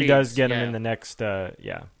who she feeds. does get him in the next.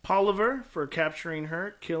 Polliver for capturing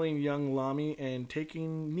her, killing young Lamy, and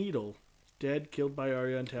taking Needle, dead, killed by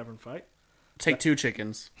Arya in tavern fight. Take 2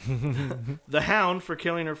 chickens. The Hound for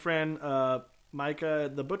killing her friend Micah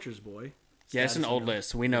the Butcher's Boy. Yeah, it's an old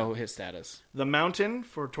list. We know his status. The Mountain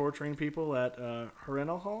for torturing people at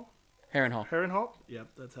Harrenhal. Harrenhal. Yep,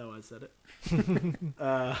 that's how I said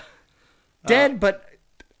it. Dead, but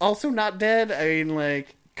also not dead. I mean,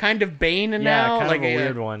 like, kind of Bane now. Kind like of a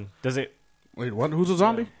weird one. Does it? Wait, what? Who's a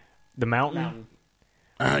zombie? The Mountain?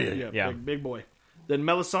 Ah, yeah. Big boy. Then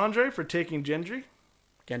Melisandre for taking Gendry.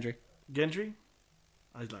 Gendry.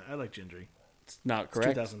 I like Gendry. It's not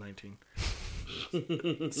correct. It's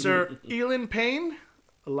 2019. Sir Elin Payne,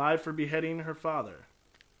 alive for beheading her father.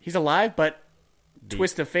 He's alive, but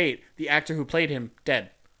twist of fate. The actor who played him, dead.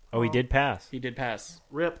 Oh, he did pass. He did pass.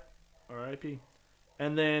 Rip. R.I.P.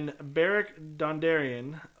 And then Beric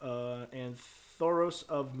Dondarrion and Thoros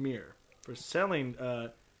of Myr for selling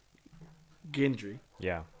Gendry.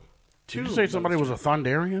 Yeah. Did you say somebody was a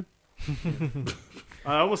Thondarian?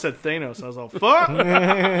 I almost said Thanos. I was all, fuck!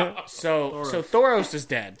 So Thoros is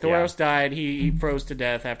dead. Thoros died. He froze to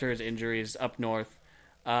death after his injuries up north.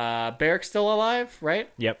 Beric's still alive, right?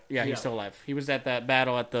 Yep. Yeah, he's still alive. He was at that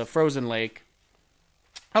battle at the frozen lake.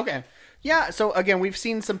 Okay. Yeah, so again, we've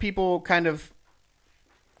seen some people kind of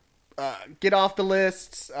get off the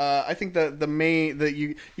lists. I think the main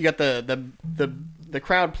you got the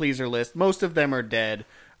crowd pleaser list. Most of them are dead.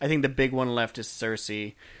 I think the big one left is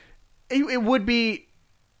Cersei. It would be,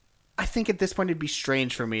 I think at this point it'd be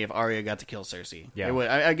strange for me if Arya got to kill Cersei. Yeah. It would.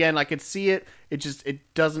 Again, I could see it.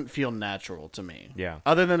 It doesn't feel natural to me. Yeah.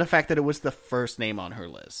 Other than the fact that it was the first name on her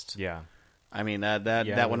list. Yeah. I mean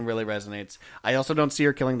that one really resonates. I also don't see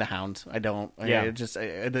her killing the Hound. I don't. Yeah.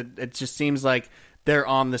 It just seems like they're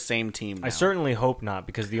on the same team now. I certainly hope not,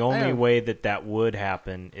 because the only way that would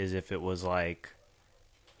happen is if it was like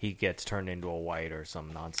he gets turned into a white or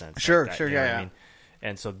some nonsense. Sure, like that, sure, you know what yeah. I mean?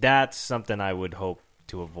 And so that's something I would hope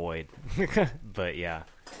to avoid. But yeah,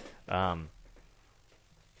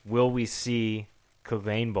 will we see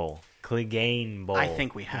Clegane Bowl? I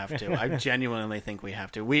think we have to. I genuinely think we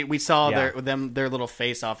have to. We saw their little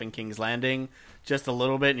face off in King's Landing just a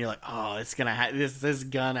little bit, and you're like, oh, it's gonna this is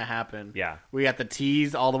gonna happen. Yeah, we got the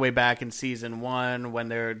tease all the way back in season 1 when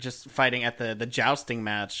they're just fighting at the jousting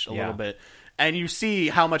match a little bit. And you see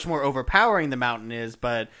how much more overpowering the Mountain is,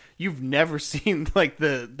 but you've never seen like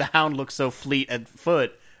the Hound look so fleet at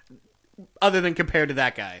foot, other than compared to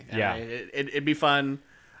that guy. Yeah, it'd be fun.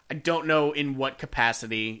 I don't know in what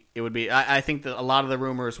capacity it would be. I think that a lot of the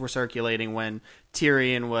rumors were circulating when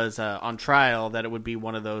Tyrion was on trial that it would be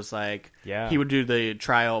one of those like he would do the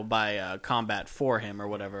trial by combat for him or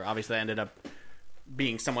whatever. Obviously, it ended up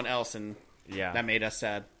being someone else, and that made us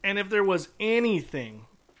sad. And if there was anything.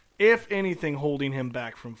 If anything, holding him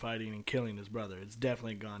back from fighting and killing his brother, it's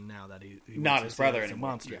definitely gone now that he not his brother anymore.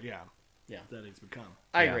 A monster. that he's become.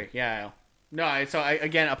 I agree. Yeah. No,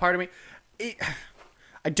 again, a part of me,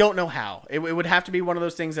 I don't know how. It would have to be one of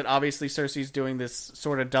those things that obviously Cersei's doing this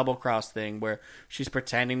sort of double cross thing where she's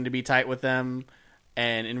pretending to be tight with them,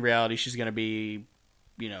 and in reality she's going to be,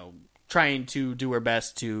 trying to do her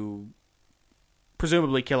best to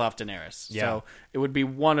presumably kill off Daenerys. Yeah. So it would be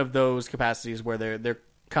one of those capacities where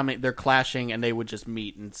they're clashing and they would just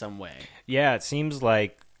meet in some way. Yeah, it seems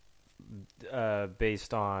like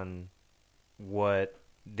based on what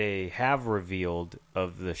they have revealed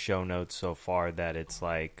of the show notes so far, that it's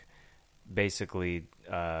like basically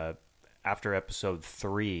after episode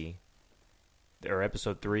 3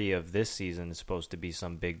 of this season is supposed to be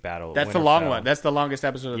some big battle. That's the long one. That's the longest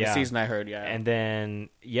episode of the season I heard. Yeah, and then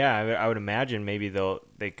I would imagine maybe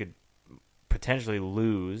they could potentially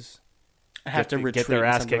lose. Have to get their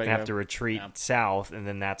ass kicked and have to retreat south, and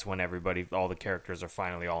then that's when all the characters are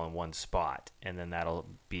finally all in one spot, and then that'll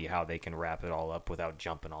be how they can wrap it all up without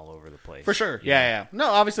jumping all over the place. For sure, yeah. No,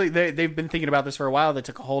 obviously they've been thinking about this for a while. They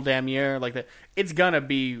took a whole damn year. It's gonna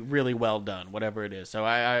be really well done, whatever it is. So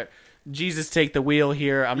I Jesus, take the wheel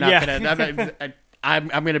here. I'm not gonna. I'm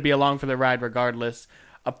gonna be along for the ride regardless.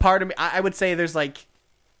 A part of me, I would say there's like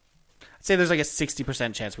a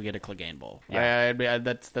 60% chance we get a Clegane Bowl. Yeah,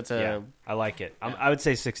 that's a. Yeah, I like it. I would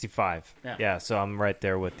say 65. Yeah, so I'm right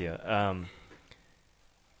there with you.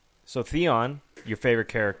 So Theon, your favorite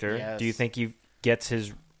character, do you think he gets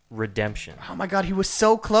his redemption? Oh my God, he was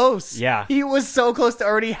so close. Yeah, he was so close to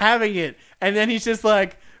already having it, and then he's just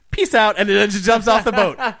like, peace out, and then just jumps off the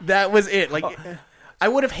boat. That was it. I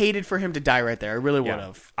would have hated for him to die right there. I really would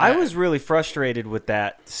have. I was really frustrated with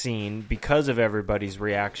that scene because of everybody's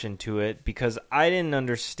reaction to it, because I didn't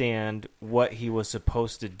understand what he was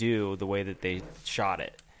supposed to do the way that they shot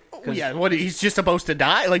it. Yeah, he's just supposed to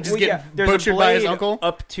die? Get butchered by his uncle?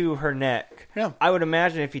 Up to her neck. Yeah. I would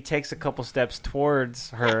imagine if he takes a couple steps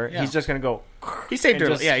towards her, he's just going to go... He saved her.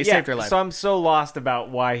 He saved her life. So I'm so lost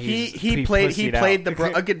about why he played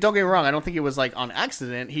the. Don't get me wrong. I don't think it was on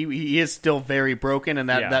accident. He is still very broken, and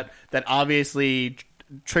that obviously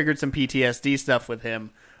triggered some PTSD stuff with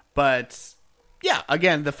him. But yeah,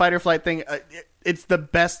 again, the fight or flight thing. It's the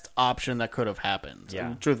best option that could have happened.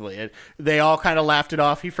 Yeah, truthfully, they all kind of laughed it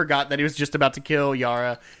off. He forgot that he was just about to kill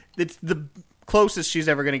Yara. It's the closest she's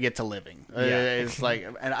ever going to get to living. It's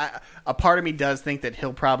a part of me does think that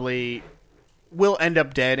he'll probably. Will end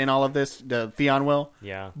up dead in all of this. Theon will,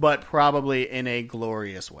 but probably in a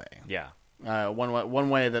glorious way. Yeah, one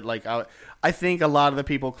way that I think a lot of the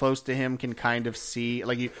people close to him can kind of see.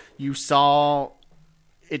 You saw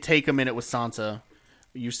it take a minute with Sansa,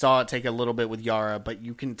 you saw it take a little bit with Yara, but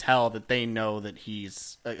you can tell that they know that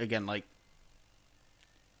he's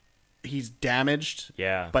he's damaged.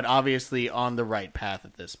 Yeah, but obviously on the right path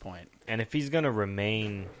at this point. And if he's gonna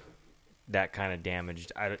remain that kind of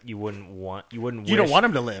damaged, you don't want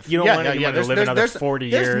him to live. You don't want him to live another 40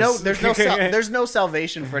 years. There's no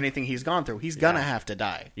salvation for anything he's gone through. He's gonna have to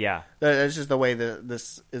die. Yeah, that's just the way that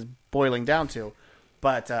this is boiling down to.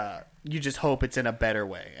 But you just hope it's in a better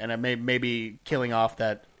way, and maybe killing off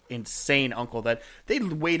that insane uncle that they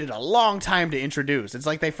waited a long time to introduce. It's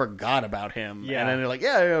like they forgot about him, and then they're like,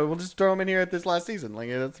 "Yeah, we'll just throw him in here at this last season."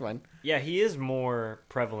 That's fine. Yeah, he is more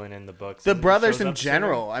prevalent in the books. The brothers in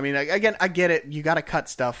general. Sooner. I mean, again, I get it. You got to cut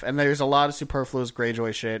stuff, and there's a lot of superfluous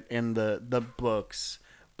Greyjoy shit in the books.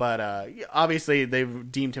 But obviously,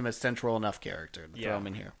 they've deemed him a central enough character to throw him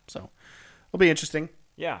in here. So it'll be interesting.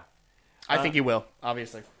 Yeah, I think he will.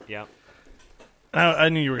 Obviously. Yeah. I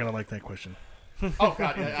knew you were gonna like that question. Oh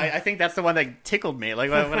God, I think that's the one that tickled me. When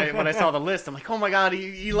I saw the list, I'm like, oh my God,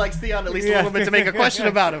 he likes Theon at least a little bit to make a question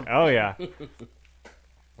about him. Oh yeah.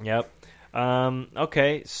 Yep.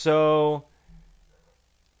 Okay, so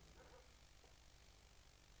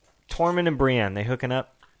Tormund and Brienne, they hooking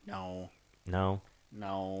up? No. It's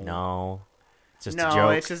just a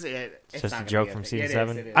joke. It's just a joke from season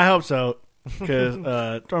 7. I hope so, because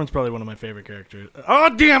Tormund's probably one of my favorite characters. Oh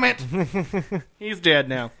damn it! He's dead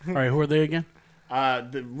now. All right, who are they again?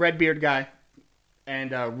 The Redbeard guy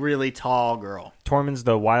and a really tall girl. Tormund's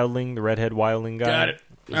the wildling, the redhead wildling guy. Got it.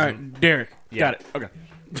 All right, Derek. Yeah. Got it. Okay.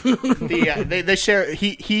 They share.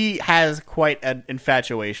 He has quite an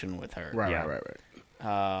infatuation with her. Right.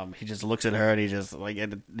 He just looks at her and he just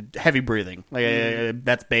heavy breathing.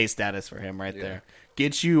 That's base status for him right there.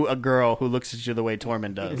 Get you a girl who looks at you the way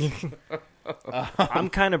Tormund does. I'm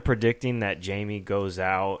kind of predicting that Jaime goes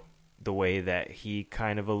out the way that he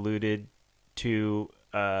kind of alluded to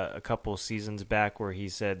a couple seasons back, where he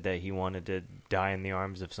said that he wanted to die in the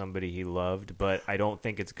arms of somebody he loved, but I don't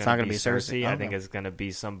think it's going to be Cersei. I think it's going to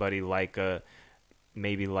be somebody like a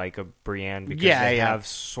maybe like a Brienne because they have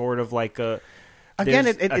sort of like a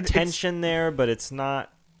tension there, but it's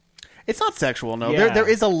not. It's not sexual. No, there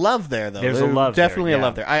is a love there though. There's a love, definitely there, a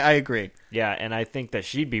love there. I agree. Yeah, and I think that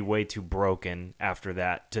she'd be way too broken after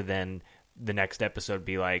that to then the next episode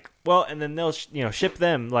be like, well, and then they'll ship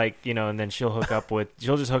them and then she'll just hook up with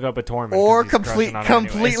Tormund or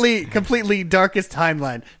completely darkest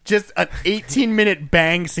timeline, just an 18-minute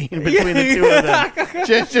bang scene between the two of them,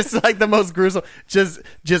 just like the most gruesome, just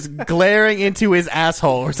glaring into his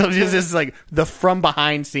asshole or something, just like the from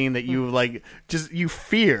behind scene that you like, just you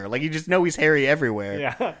fear, like you just know he's hairy everywhere.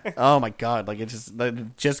 Yeah. Oh my god, like it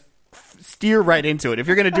just steer right into it. If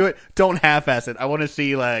you're gonna do it, don't half-ass it. I want to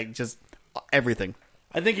see like just everything.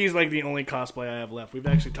 I think he's like the only cosplay I have left. We've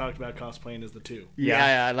actually talked about cosplaying as the two.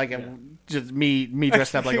 Yeah, like just me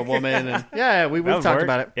dressed up like a woman, and we've talked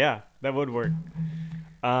about it. Yeah, that would work.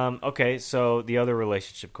 Okay, so the other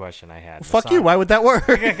relationship question I had. Fuck you. Why would that work?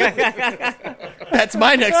 That's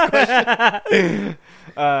my next question.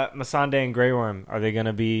 Missandei and Grey Worm, are they going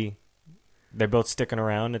to be? They're both sticking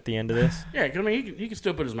around at the end of this. Yeah, I mean, he can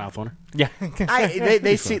still put his mouth on her. Yeah,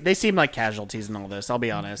 they seem like casualties in all this. I'll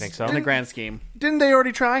be honest. Think so? In the grand scheme, didn't they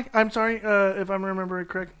already try? I'm sorry, if I'm remembering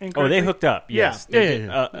incorrectly. Oh, they hooked up. Yes,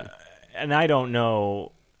 yeah. And I don't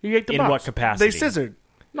know he ate the in box. what capacity. They scissored.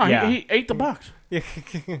 No, he ate the box.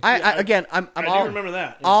 I do remember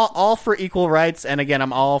that. All for equal rights, and again,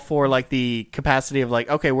 I'm all for like the capacity of like,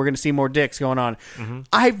 okay, we're going to see more dicks going on. Mm-hmm.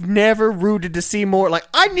 I've never rooted to see more. Like,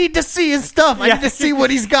 I need to see his stuff. I need to see what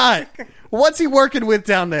he's got. What's he working with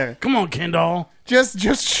down there? Come on, Kendall.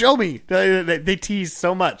 Just show me. They tease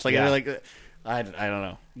so much. Like, they're like, I don't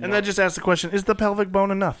know. And then just ask the question: is the pelvic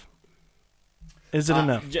bone enough? Is it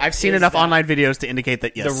enough? I've seen enough online videos to indicate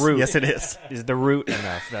that yes. The root, yes, it is. Is the root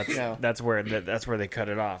enough? That's where they cut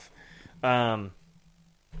it off.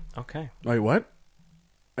 Okay. Wait, what?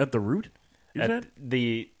 At the root?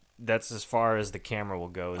 That's as far as the camera will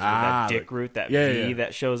go. That dick root, that V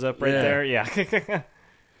that shows up right there. Yeah.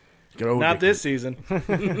 Not this season.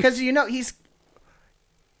 Because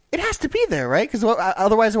it has to be there, right? Because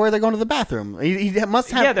otherwise, where are they going to the bathroom? He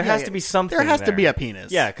must have. Yeah, there has to be something. There has to be a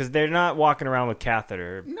penis. Yeah, because they're not walking around with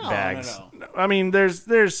catheter bags. No. I mean, there's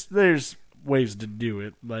ways to do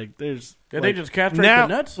it. Like there's. They just castrate the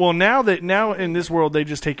nuts. Well, now in this world, they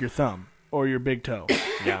just take your thumb or your big toe.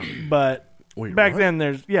 Yeah, but back then,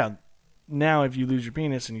 there's Now, if you lose your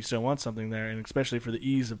penis and you still want something there, and especially for the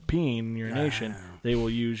ease of peeing and urination, they will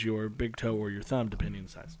use your big toe or your thumb, depending on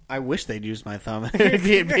the size. I wish they'd use my thumb.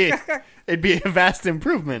 It'd be a vast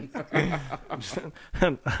improvement.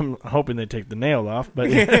 I'm hoping they take the nail off, but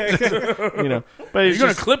But you're going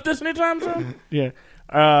to clip this anytime soon? Yeah.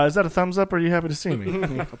 Is that a thumbs up, or are you happy to see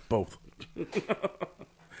me? Both.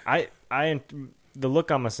 The look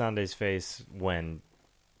on Missandei's face when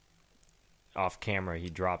off camera he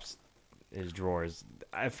drops his drawers,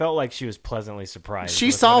 I felt like she was pleasantly surprised.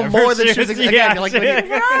 She saw more than she was expecting. Again, like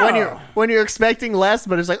when you're expecting less,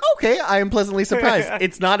 but it's like, okay, I am pleasantly surprised.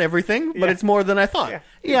 It's not everything, but it's more than I thought.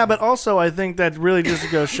 Yeah, but also I think that really just to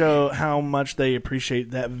go show how much they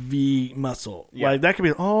appreciate that V muscle. Yeah. Like that could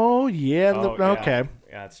be, okay.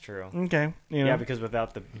 Yeah, that's true. Okay. Yeah, because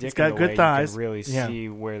without the dick got in the good way, thighs. you can really see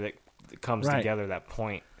where that comes together, that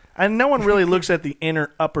point. And no one really looks at the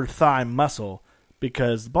inner upper thigh muscle,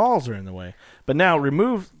 because the balls are in the way. But now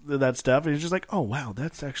remove that stuff, and it's just like, oh, wow,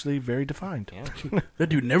 that's actually very defined. Yeah. That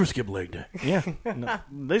dude never skipped leg day. Yeah. No,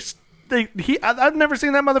 I've never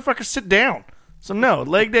seen that motherfucker sit down. So, no,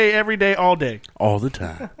 leg day every day, all day. All the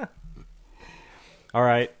time. All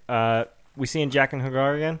right. We seeing Jaqen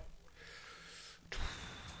H'ghar again?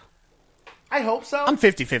 I hope so. I'm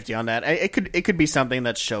 50-50 on that. It could be something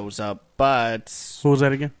that shows up, but... What was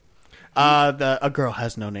that again? A girl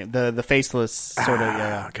has no name. The faceless sort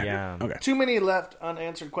of. Okay. Yeah. Okay. Too many left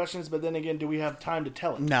unanswered questions, but then again, do we have time to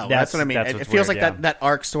tell it? No, that's what I mean. It feels like that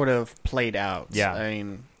arc sort of played out. Yeah. I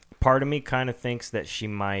mean, part of me kind of thinks that she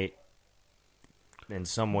might, in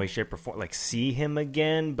some way, shape, or form, like see him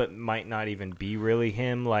again, but might not even be really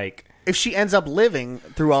him. Like, if she ends up living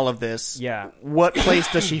through all of this, what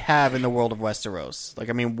place does she have in the world of Westeros? Like,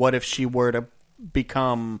 I mean, what if she were to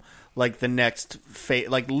become like the next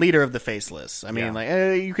leader of the Faceless? I mean,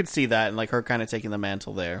 you could see that, and like her kind of taking the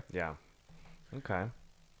mantle there. Yeah. Okay.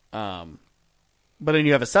 But then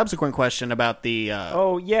you have a subsequent question about the.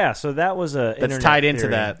 So that was that's tied into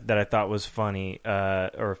that I thought was funny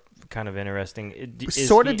or kind of interesting.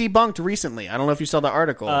 Sort of debunked recently. I don't know if you saw the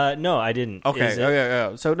article. No, I didn't.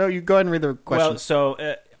 Okay. So no, you go ahead and read the question. Well,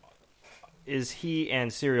 so is he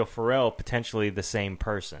and Serial Pharrell potentially the same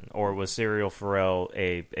person, or was Serial Pharrell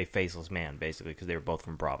a faceless man basically because they were both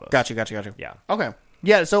from Bravo? Gotcha. Yeah. Okay.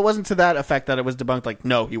 Yeah, so it wasn't to that effect that it was debunked, like,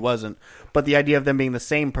 no, he wasn't. But the idea of them being the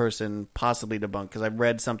same person, possibly debunked, because I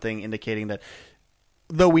read something indicating that,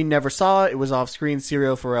 though we never saw it, it was off screen,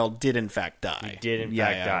 Serial Pharrell did in fact die. He did in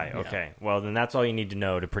fact die. Okay. Well, then that's all you need to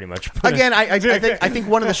know to pretty much... Again, I think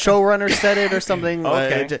one of the showrunners said it or something.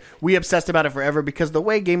 Okay. We obsessed about it forever because the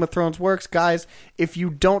way Game of Thrones works, guys, if you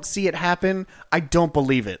don't see it happen, I don't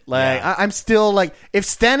believe it. Like, Yeah. I'm still like, if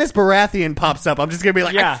Stannis Baratheon pops up, I'm just going to be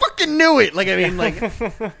like, Yeah. I fucking knew it. Like, I mean, like...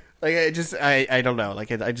 Like, I don't know.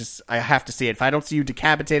 Like, I have to see it. If I don't see you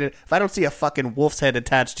decapitated, if I don't see a fucking wolf's head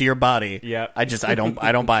attached to your body, Yeah. I don't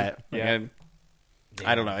buy it. Like, Yeah.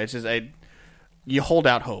 I don't know. It's just, you hold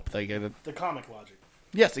out hope. Like, The comic logic.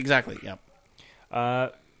 yes, exactly. Yeah.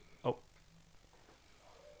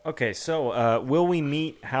 Okay, so will we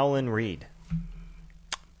meet Howland Reed?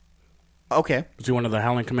 Okay. Is he one of the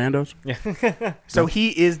Howling Commandos? So he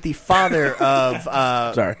is the father of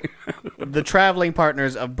Sorry. the traveling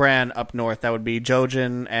partners of Bran up north. That would be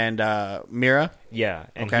Jojen and Mira. Yeah,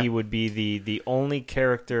 and Okay. he would be the only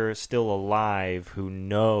character still alive who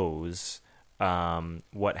knows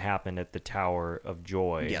what happened at the Tower of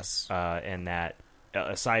Joy. Yes. And that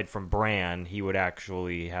aside from Bran, he would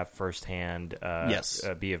actually have firsthand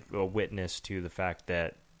be a witness to the fact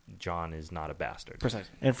that Jon is not a bastard. Precisely.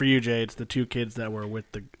 And for you, Jay, it's the two kids that were with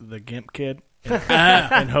the Gimp kid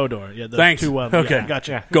and Hodor. Yeah, the Thanks. two of Okay. Yeah,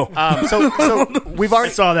 gotcha. Go. So we've I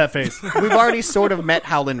already saw that face. we've already sort of met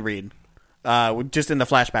Howland Reed, just in the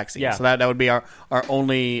flashback scene. Yeah. So that would be our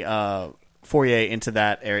only foray into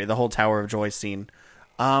that area, the whole Tower of Joy scene.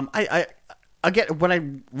 I again, when I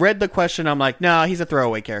read the question, I'm like, nah, he's a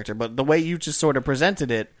throwaway character. But the way you just sort of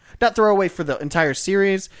presented it, not throwaway for the entire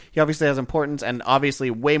series. He obviously has importance and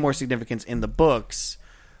obviously way more significance in the books.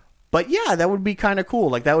 But yeah, that would be kind of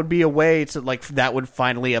cool. Like, that would be a way to, like, that would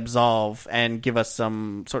finally absolve and give us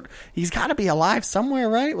some sort of... He's got to be alive somewhere,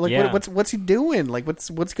 right? Like, Yeah. what's he doing? Like, what's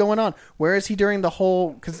going on? Where is he during the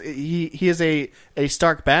whole... Because he is a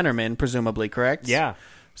Stark Bannerman, presumably, correct? Yeah.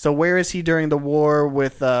 So where is he during the war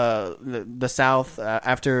with the South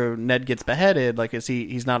after Ned gets beheaded? Like, is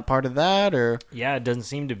he's not part of that, or... Yeah, it doesn't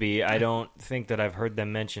seem to be. I don't think that I've heard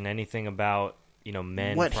them mention anything about,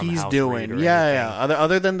 men what from he's House doing. Reed or Yeah, anything. yeah.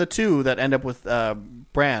 Other than the two that end up with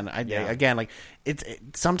Bran. Yeah. Again, like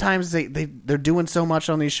sometimes they're doing so much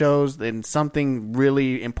on these shows, and something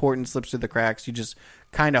really important slips through the cracks. You just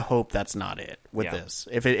kind of hope that's not it with Yeah. this.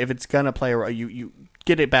 If it's gonna play a role, you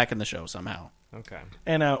get it back in the show somehow. Okay.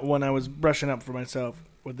 And when I was brushing up for myself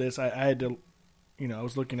with this, I had to, I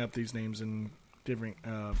was looking up these names and different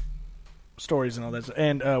stories and all that.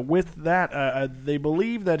 And with that, they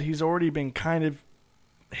believe that he's already been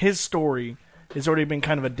his story has already been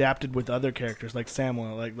kind of adapted with other characters like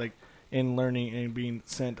Samuel, like in learning and being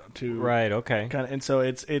sent to Right, okay. and so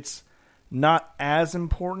it's not as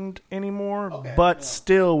important anymore, but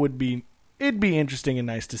still it'd be interesting and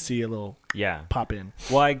nice to see a little Yeah. pop in.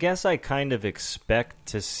 Well, I guess I kind of expect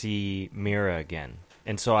to see Mira again.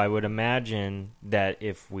 And so I would imagine that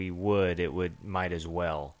if we would, might as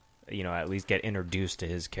well, at least get introduced to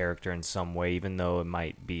his character in some way, even though it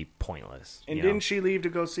might be pointless. And you know? didn't she leave to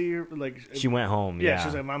go see her? Like She went home, yeah, yeah.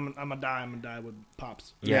 she's like, I'm gonna die with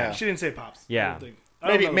Pops. Yeah. She didn't say Pops. Yeah. I don't think. I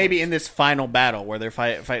don't know Maybe what- in this final battle where they're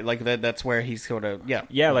fight like that. That's where he's sort of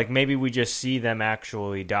Yeah, like maybe we just see them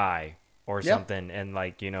actually die or Yeah. something, and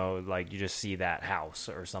like you just see that house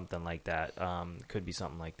or something like that. Could be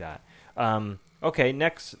something like that. Okay,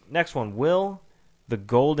 next one. Will the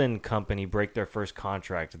Golden Company break their first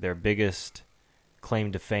contract? Their biggest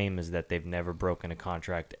claim to fame is that they've never broken a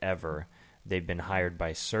contract ever. They've been hired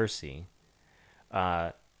by Cersei.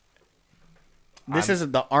 This is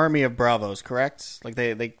the army of Bravos, correct? Like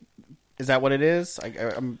they is that what it is?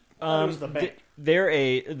 I'm was the bank.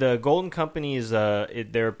 The Golden Company is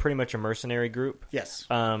they're pretty much a mercenary group. yes.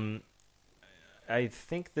 I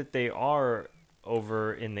think that they are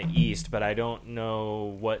over in the east, but I don't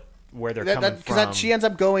know where they're coming from. Because she ends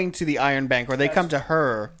up going to the Iron Bank, or they come to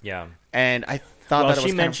her. Yeah. And I thought Well, that it she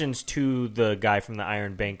was mentions to the guy from the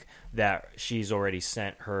Iron Bank that she's already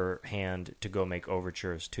sent her hand to go make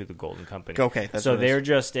overtures to the Golden Company. Okay, that's so what it they're is.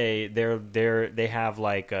 just they have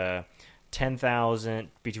like 10,000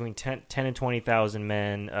 between 10 and 20,000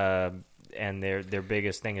 men. And their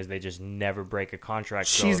biggest thing is they just never break a contract.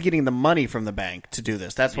 She's so, getting the money from the bank to do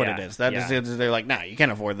this. That's what Yeah, it is. That yeah. is, they're like, nah, you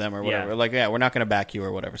can't afford them or whatever. Yeah. Like, yeah, we're not going to back you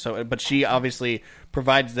or whatever. So, but she obviously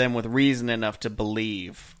provides them with reason enough to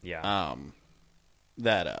believe, Yeah.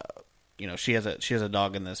 that she has a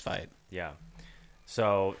dog in this fight. Yeah.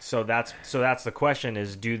 So that's the question: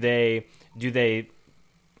 is do they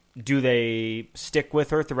stick with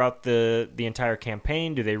her throughout the entire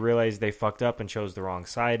campaign? Do they realize they fucked up and chose the wrong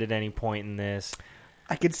side at any point in this?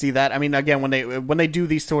 I could see that. I mean, again, when they do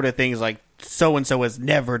these sort of things, like so and so has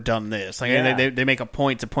never done this, like they make a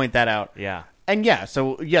point to point that out. Yeah, and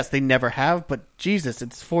so yes, they never have. But Jesus,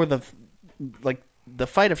 it's for the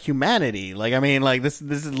fight of humanity. Like, I mean, like this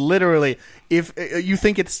is literally. If you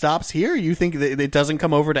think it stops here, you think that it doesn't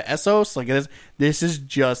come over to Essos. Like this is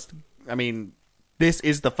just. I mean, this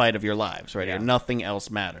is the fight of your lives right here. Nothing else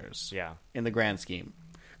matters. Yeah, in the grand scheme.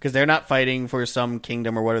 Because they're not fighting for some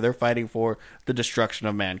kingdom or whatever. They're fighting for the destruction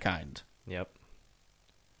of mankind. Yep.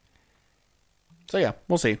 So, yeah,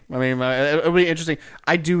 we'll see. I mean, it'll be interesting.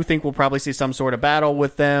 I do think we'll probably see some sort of battle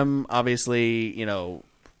with them. Obviously,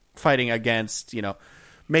 fighting against,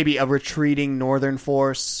 maybe a retreating northern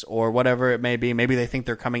force or whatever it may be. Maybe they think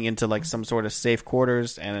they're coming into, like, some sort of safe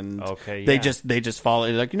quarters. And they just follow.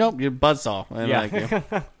 Like, you buzzsaw.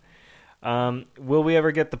 And will we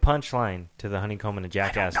ever get the punchline to the honeycomb and a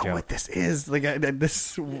jackass joke? I don't know joke? what this is. Like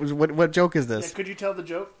what joke is this? Yeah, could you tell the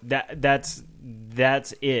joke? That's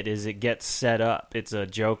it. Is it gets set up? It's a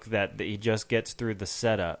joke that he just gets through the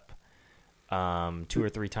setup 2 or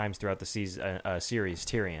 3 times throughout the series.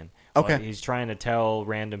 Tyrion. Okay, he's trying to tell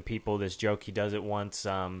random people this joke. He does it once.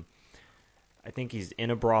 I think he's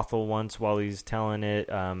in a brothel once while he's telling it.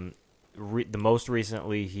 The most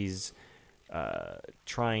recently he's.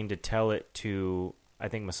 Trying to tell it to, I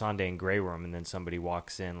think, Missandei and Grey Worm, and then somebody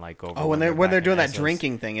walks in like over. Oh, when they're doing that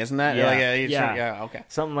drinking thing, isn't that? Yeah, okay,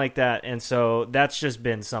 something like that. And so that's just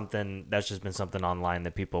been something online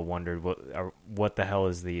that people wondered what the hell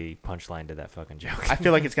is the punchline to that fucking joke. I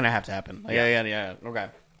feel like it's gonna have to happen. Yeah. Okay.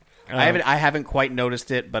 I haven't quite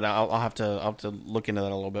noticed it, but I'll have to look into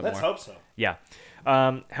that a little bit more. Let's hope so. Yeah.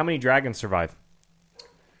 How many dragons survive?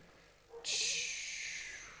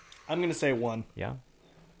 I'm going to say 1. Yeah.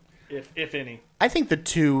 If any. I think the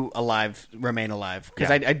 2 remain alive. Because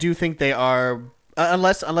I do think they are...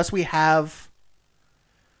 unless we have...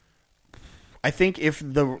 I think if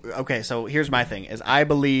the... Okay, so here's my thing. Is I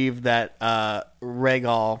believe that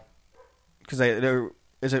Rhaegal... Because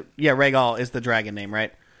Rhaegal is the dragon name,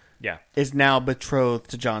 right? Yeah. Is now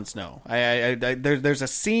betrothed to Jon Snow. There's a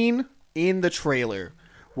scene in the trailer...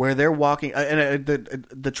 where they're walking, and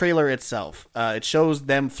the trailer itself, it shows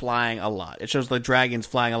them flying a lot. It shows the dragons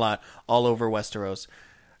flying a lot all over Westeros.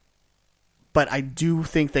 But I do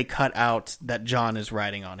think they cut out that Jon is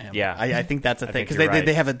riding on him. Yeah, I think that's a thing because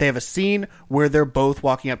they have a scene where they're both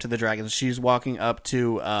walking up to the dragons. She's walking up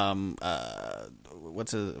to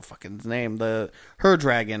what's his fucking name? Her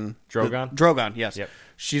dragon, Drogon. Drogon, yes. Yep.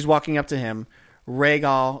 She's walking up to him.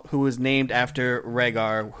 Rhaegal, who is named after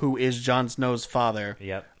Rhaegar, who is Jon Snow's father.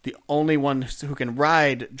 Yep. The only one who can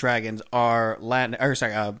ride dragons are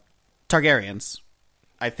Targaryens.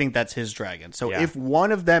 I think that's his dragon. So if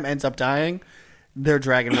one of them ends up dying, their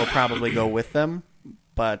dragon will probably go with them.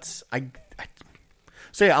 But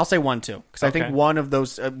I'll say 1 too, because I think one of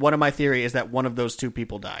those. One of my theory is that one of those 2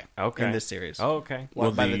 people die in this series. Oh, okay.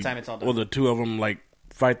 By the time it's all done, will the 2 of them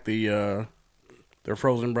fight their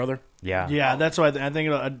frozen brother? Yeah, that's why I think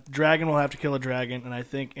a dragon will have to kill a dragon, and I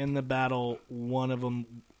think in the battle, one of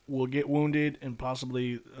them will get wounded and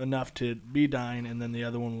possibly enough to be dying, and then the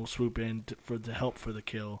other one will swoop in to help for the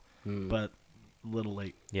kill, but a little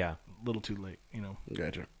late. Yeah. A little too late,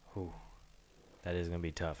 Gotcha. Ooh, that is going to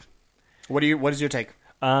be tough. What is your take?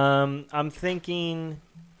 I'm thinking,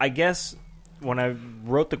 I guess when I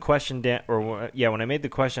wrote the question down, when I made the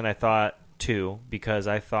question, I thought 2, because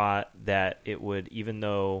I thought that it would, even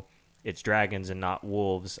though it's dragons and not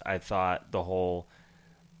wolves, I thought the whole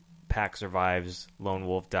pack survives, lone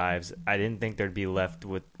wolf dives. I didn't think they'd be left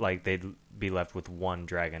with 1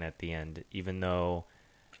 dragon at the end, even though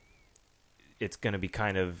it's going to be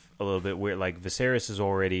kind of a little bit weird. Like, Viserys is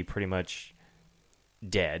already pretty much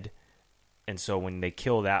dead, and so when they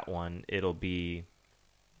kill that one, it'll be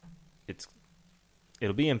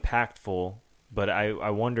impactful. But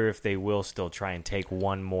I wonder if they will still try and take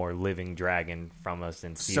 1 more living dragon from us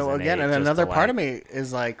in season 8. So again, and another part of me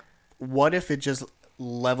is like, what if it just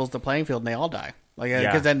levels the playing field and they all die?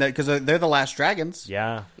 Because they're the last dragons.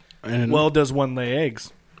 Yeah. And, does 1 lay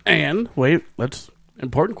eggs? And wait,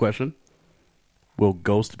 important question. Will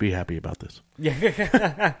Ghost be happy about this?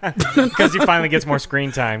 Yeah, because he finally gets more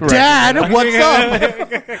screen time. Dad, what's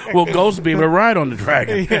up? Will Ghost be able to ride on the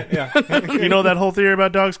dragon? Yeah. You know that whole theory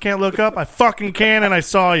about dogs can't look up? I fucking can, and I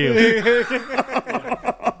saw you.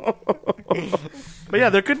 But yeah,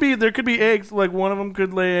 there could be eggs. Like one of them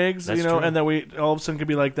could lay eggs, That's you know, true. and then we all of a sudden could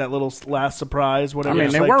be like that little last surprise. Whatever. I mean,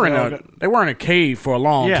 It's they like, were in a cave for a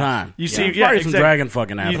long Yeah. time. You see- There's yeah, probably some exactly. dragon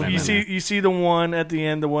fucking happening. You see the one at the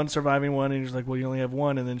end, the one surviving one, and you're just like, well, you only have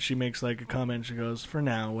one, and then she makes like a comment. She goes, "For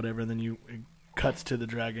now, whatever." And then it cuts to the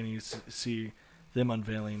dragon. And you see them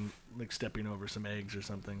unveiling, like stepping over some eggs or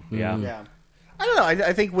something. Yeah. Yeah. I don't know.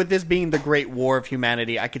 I think with this being the Great War of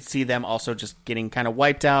Humanity, I could see them also just getting kind of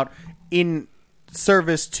wiped out in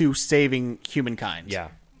service to saving humankind. Yeah.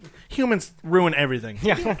 Humans ruin everything.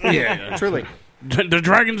 Yeah, Truly. the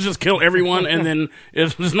dragons just kill everyone, and then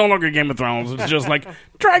it's no longer Game of Thrones. It's just like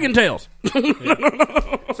Dragon Tales.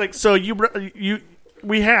 It's like, so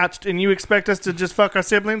we hatched, and you expect us to just fuck our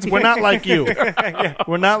siblings? We're not like you.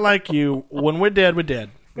 We're not like you. When we're dead, we're dead.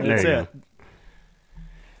 That's There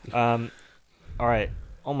you it. All right,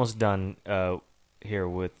 almost done here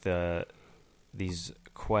with these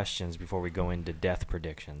questions before we go into death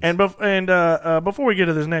predictions. And before we get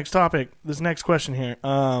to this next topic, this next question here,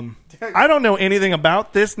 I don't know anything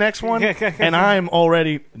about this next one, and I'm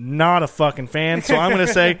already not a fucking fan, so I'm going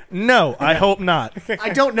to say no, I hope not. I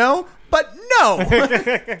don't know, but no.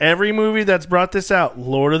 Every movie that's brought this out,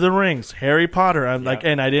 Lord of the Rings, Harry Potter, I'm like,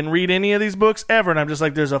 and I didn't read any of these books ever, and I'm just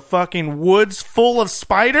like, there's a fucking woods full of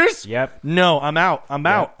spiders? Yep. No, I'm out. I'm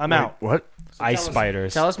out. What? Ice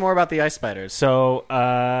spiders. Tell us more about the ice spiders. So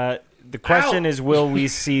the question is, will we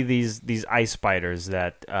see these ice spiders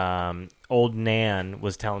that old Nan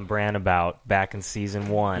was telling Bran about back in season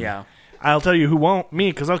 1? Yeah. I'll tell you who won't.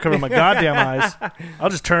 Me, because I'll cover my goddamn eyes.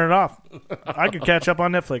 I'll just turn it off. I could catch up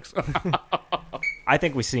on Netflix. I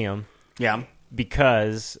think we see them Yeah.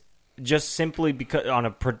 because simply because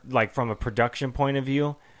from a production point of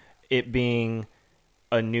view, it being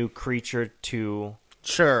a new creature to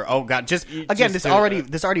Sure. Oh god. Just this just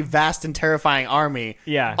already vast and terrifying army.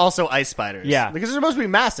 Yeah. Also ice spiders. Yeah. Because they're supposed to be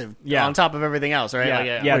massive. Yeah. On top of everything else, right?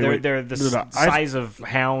 yeah, Like, they're the Dude, size of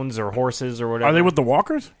hounds or horses or whatever. Are they with the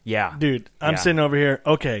walkers? Yeah, Dude, I'm Yeah. sitting over here.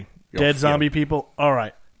 Okay. Dead zombie people. All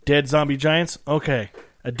right. Dead zombie giants. Okay.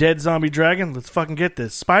 A dead zombie dragon. Let's fucking get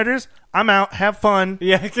this. Spiders. I'm out. Have fun.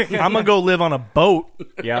 Yeah. I'm going to go live on a boat.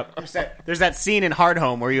 Yep. There's that scene in Hard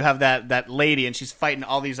Home where you have that lady and she's fighting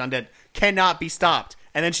all these undead. Cannot be stopped.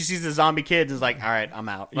 And then she sees the zombie kids and is like, all right, I'm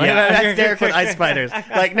out. Like, Yeah. That's Derek with ice spiders.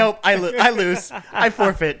 Like, nope, I lose. I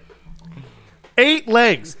forfeit. 8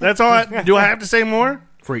 legs. That's all. Do I have to say more?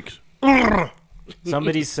 Freaks.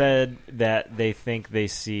 Somebody said that they think they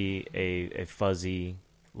see a fuzzy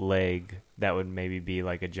leg that would maybe be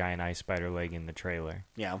like a giant ice spider leg in the trailer,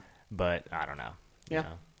 Yeah. but I don't know. You Yeah.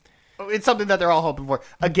 know. It's something that they're all hoping for.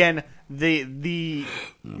 Again, the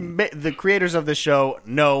creators of the show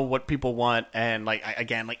know what people want, and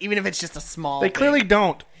even if it's just a small, They clearly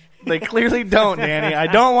don't. They clearly don't, Danny. I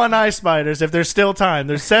don't want ice spiders if there's still time.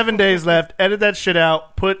 There's 7 days left. Edit that shit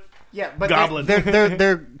out. Put but goblin.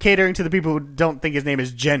 They're catering to the people who don't think his name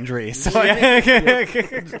is Gendry. So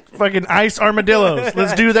fucking ice armadillos.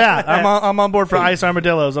 Let's do that. I'm on board for ice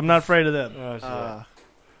armadillos. I'm not afraid of them.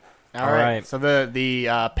 all right. So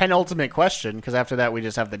the penultimate question, because after that we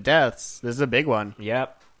just have the deaths. This is a big one.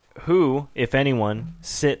 Yep. Who, if anyone,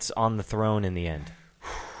 sits on the throne in the end?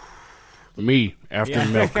 Me after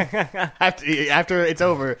milk. After it's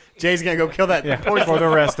over, Jay's gonna go kill that poison. For the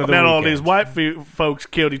rest of the Now all weekend. these white folks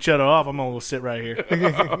killed each other off. I'm gonna go sit right here.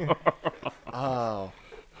 Oh,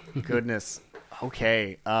 goodness.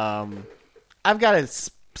 Okay. I've got a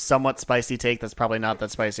somewhat spicy take that's probably not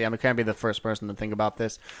that spicy. I'm going to be the first person to think about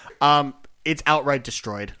this. It's outright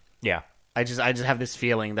destroyed. Yeah. I just have this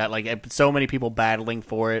feeling that so many people battling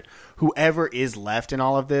for it. Whoever is left in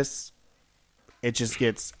all of this, it just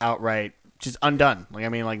gets outright just undone.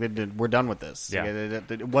 We're done with this. Yeah.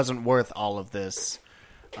 It wasn't worth all of this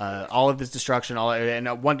destruction.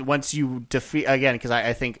 Once you defeat again, because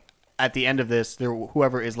I think at the end of this,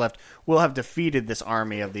 whoever is left will have defeated this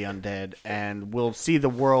army of the undead, and we'll see the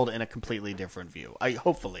world in a completely different view.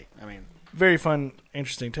 Hopefully. Very fun,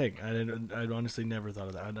 interesting take. I honestly never thought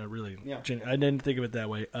of that. I didn't think of it that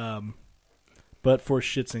way. But for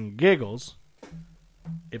shits and giggles,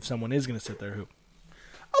 if someone is going to sit there, who?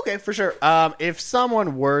 Okay, for sure. If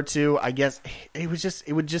someone were to, I guess it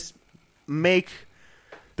would just make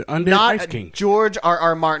The undead not Ice King. George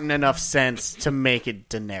R.R. Martin enough sense to make it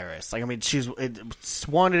Daenerys. She's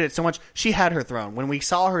wanted it so much. She had her throne. When we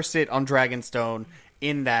saw her sit on Dragonstone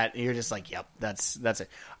in that, you're just like, yep, that's it.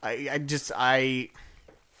 I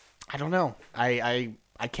don't know. I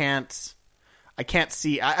can't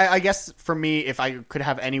see. I guess for me, if I could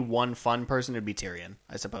have any one fun person, it'd be Tyrion,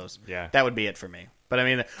 I suppose. Yeah. That would be it for me. But I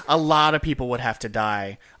mean, a lot of people would have to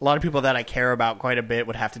die. A lot of people that I care about quite a bit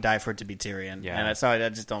would have to die for it to be Tyrion. Yeah. And so I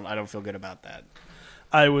just don't feel good about that.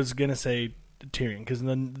 I was gonna say Tyrion because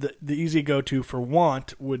then the easy go-to for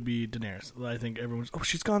want would be Daenerys. I think everyone's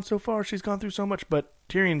she's gone so far, she's gone through so much, but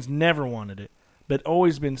Tyrion's never wanted it, but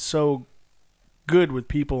always been so good with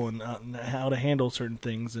people and how to handle certain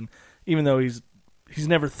things. And even though he's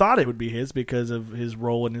never thought it would be his because of his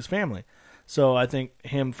role in his family. So I think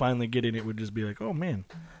him finally getting it would just be like, oh man,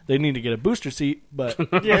 they need to get a booster seat. But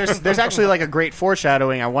there's actually like a great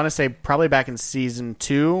foreshadowing. I want to say probably back in season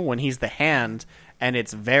 2 when he's the Hand. And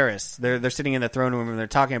it's Varys. They're sitting in the throne room and they're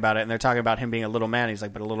talking about it, and they're talking about him being a little man. He's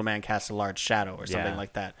like, but a little man casts a large shadow or something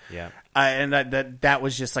like that. Yeah. And that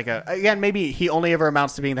was just like again, maybe he only ever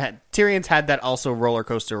amounts to being the Hand. Tyrion's had that also roller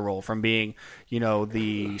coaster role from being,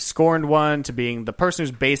 the scorned one to being the person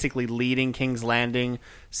who's basically leading King's Landing,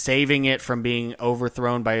 saving it from being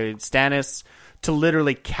overthrown by Stannis, to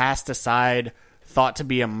literally cast aside, thought to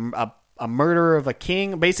be a murderer of a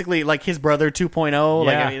king, basically like his brother 2.0,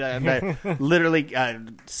 that literally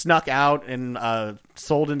snuck out and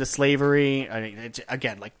sold into slavery. I mean,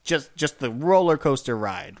 again, like just the roller coaster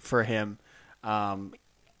ride for him.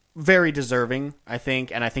 Very deserving, I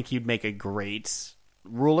think, and I think he'd make a great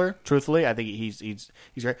ruler. Truthfully, I think he's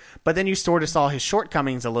great. But then you sort of saw his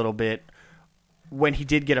shortcomings a little bit when he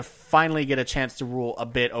did finally get a chance to rule a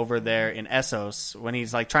bit over there in Essos, when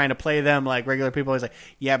he's like trying to play them like regular people. He's like,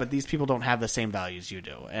 yeah, but these people don't have the same values you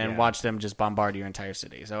do, and watch them just bombard your entire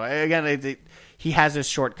city. So again, he has his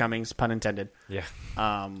shortcomings, pun intended. Yeah.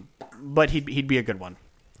 But he'd be a good one.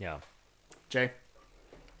 Yeah. Jay?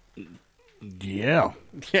 Yeah.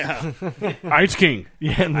 Yeah. Ice King.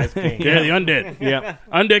 yeah, Ice King. Yeah, the undead. yeah.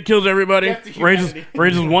 Undead kills everybody. Death to Raises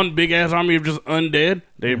humanity. one big ass army of just undead.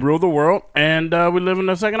 They rule the world, and we live in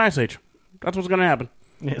the second ice age. That's what's gonna happen.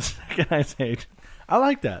 Yes, Second Ice Age. I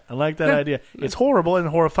like that. I like that idea. It's horrible and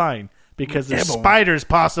horrifying because there's but- spiders,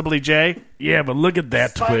 possibly, Jay. Yeah, but look at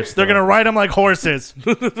that twist. They're gonna ride them like horses.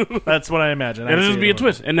 That's what I imagine. It'll just be a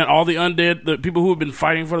twist, and then all the undead, the people who have been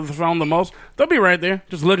fighting for the throne the most, they'll be right there,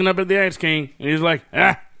 just looking up at the Ice King, and he's like,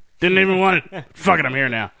 didn't even want it. Fuck it, I'm here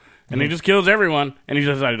now. And he just kills everyone, and he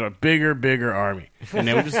just like a bigger army, and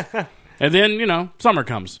then and then summer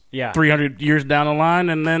comes, 300 years down the line,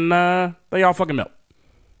 and then they all fucking melt,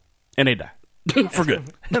 and they die for good.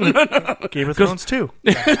 Game of Thrones 2.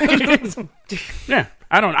 Yeah,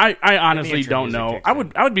 I honestly don't know. I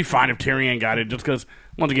would be fine if Tyrion got it, just because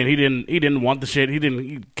once again he didn't want the shit.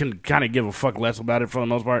 He can kind of give a fuck less about it for the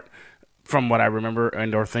most part, from what I remember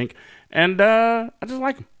and or think. And I just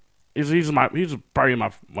like him. He's probably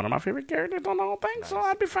one of my favorite characters on the whole thing. Nice. So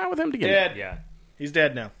I'd be fine with him to get Dead. it. Yeah. He's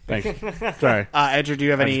dead now. Thanks. Sorry. Edger, do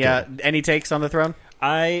you have any takes on the throne?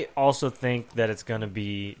 I also think that it's going to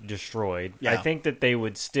be destroyed. Yeah. I think that they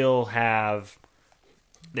would still try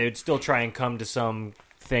and come to some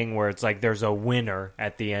thing where it's like there's a winner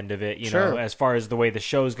at the end of it. You know, as far as the way the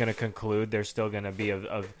show is going to conclude, there's still going to be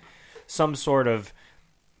of some sort of.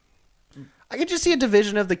 I could just see a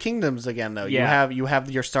division of the kingdoms again, though. Yeah. You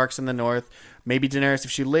have your Starks in the north. Maybe Daenerys,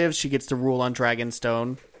 if she lives, she gets to rule on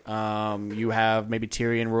Dragonstone. You have maybe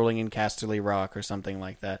Tyrion ruling in Casterly Rock or something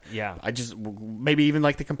like that. Yeah. Maybe even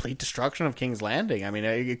like the complete destruction of King's Landing. I mean,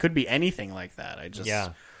 it could be anything like that.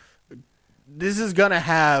 This is gonna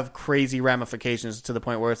have crazy ramifications to the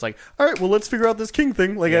point where it's like, all right, well, let's figure out this king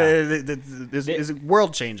thing. Like, is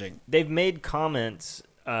world changing. They've made comments.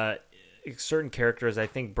 Certain characters, I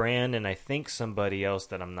think Bran and I think somebody else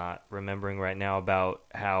that I'm not remembering right now, about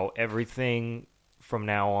how everything from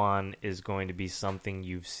now on is going to be something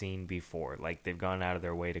you've seen before. Like they've gone out of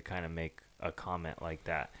their way to kind of make a comment like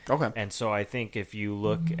that. Okay. And so I think if you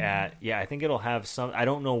look at, I think it'll have some, I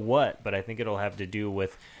don't know what, but I think it'll have to do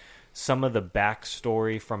with some of the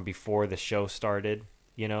backstory from before the show started.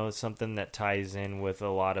 You know, something that ties in with a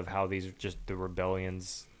lot of how the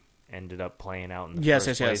rebellions ended up playing out in the first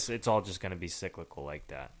place. Yes. It's all just going to be cyclical like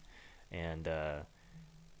that. And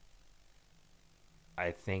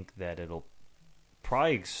I think that it'll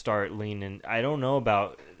probably start leaning. I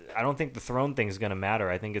don't think the throne thing is going to matter.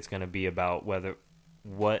 I think it's going to be about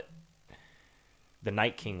what the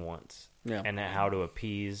Night King wants, and how to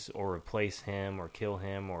appease or replace him or kill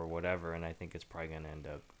him or whatever. And I think it's probably going to end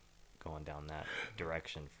up going down that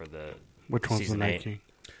direction for the Which one's the season Night 8. King?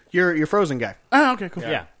 You're Frozen guy. Oh, okay, cool.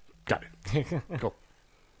 Yeah. Got it. Cool.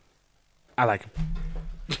 I like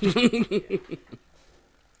him.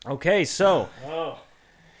 Okay, so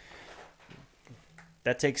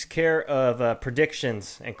that takes care of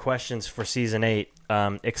predictions and questions for season 8,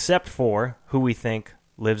 except for who we think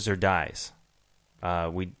lives or dies. I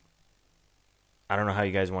I don't know how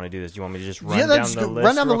you guys want to do this. Do you want me to just run Yeah, down let's the list?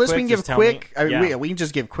 run down the real list. quick? We can give Just tell me- quick. Yeah. We can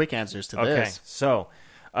just give quick answers to Okay, this. so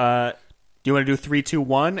Do you want to do 3, 2,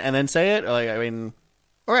 1 and then say it? Like, I mean,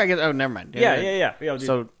 or I guess. Oh, never mind. yeah.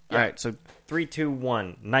 So all right. So 3, 2,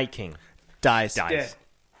 1. Night King dies. Dead.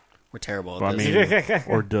 We're terrible I at this. mean,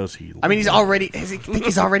 or does he? I mean, he's already. Think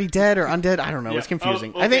he's already dead or undead? I don't know. It's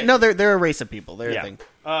confusing. Oh, I think okay. no. They're a race of people. They're Yeah.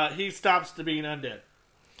 a thing. He stops to being undead.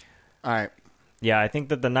 All right. Yeah, I think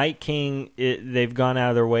that the Night King, they've gone out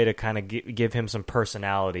of their way to kind of give him some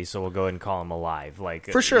personality, so we'll go ahead and call him alive. Like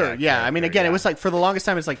For sure, yeah. I mean, character, again, yeah. it was like for the longest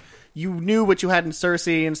time, it's like you knew what you had in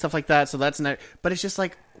Cersei and stuff like that. So that's not. But it's just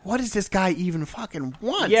like, what does this guy even fucking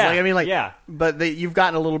want? Yeah, like, I mean, like, yeah. But you've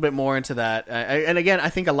gotten a little bit more into that, and again, I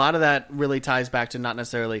think a lot of that really ties back to not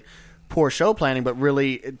necessarily poor show planning, but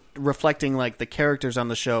really reflecting like the characters on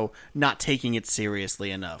the show not taking it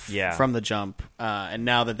seriously enough from the jump, and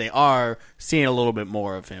now that they are seeing a little bit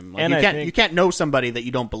more of him, like, And you can't know somebody that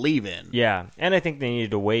you don't believe in. Yeah, and I think they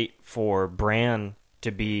needed to wait for Bran to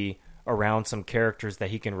be around some characters that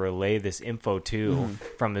he can relay this info to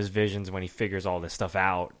from his visions when he figures all this stuff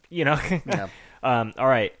out. You know. Yeah. All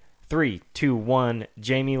right. 3, 2, 1.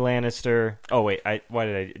 Jamie Lannister. Oh wait,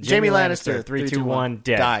 Jamie Lannister, 3, 2, 1.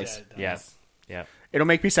 Dead. Dies. Yes. Yep. It'll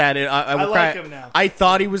make me sad. I will I cry. like him now. I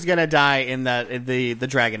thought he was gonna die in the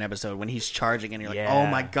dragon episode when he's charging and you're like, Yeah. oh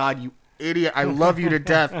my god, you idiot! I love you to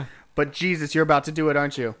death, but Jesus, you're about to do it,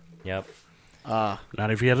 aren't you? Yep. Not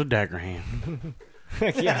if he has a dagger hand.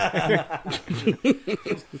 I'm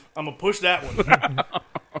gonna push that one.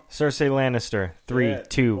 Cersei Lannister. 3, Dead.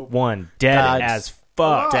 2, 1. Dead Dies. as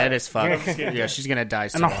fuck. Dead as fuck. Yeah, she's gonna die.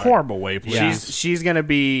 So In a hard. horrible way, please. Yeah. She's gonna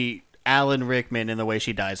be Alan Rickman in the way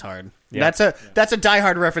she dies hard. Yeah. That's a Die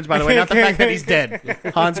Hard reference, by the way, not the fact that he's dead.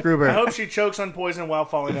 Hans I Gruber hope she chokes on poison while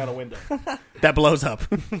falling out a window. that blows up,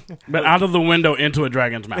 But out of the window into a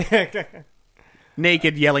dragon's mouth.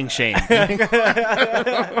 naked, yelling shame.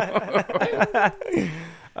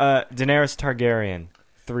 Daenerys Targaryen.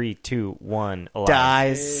 3, 2, 1. Alive.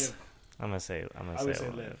 Dies. I'm gonna say would say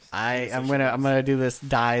alive. lives. I'm gonna do this.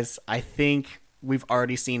 Dies. I think we've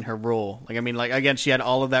already seen her rule. Like, I mean, like, again, she had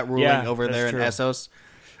all of that ruling Yeah, over that's there true. in Essos.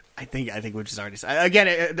 I think we've just already. Again,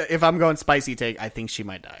 if I'm going spicy take, I think she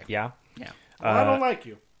might die. Yeah. Yeah. Well, I don't like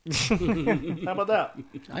you. How about that?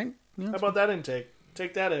 I, How about that intake?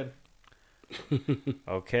 Take that in.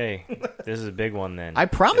 Okay. This is a big one then. I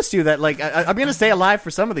promised you that. Like, I'm gonna stay alive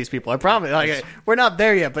for some of these people. I promise. Like, we're not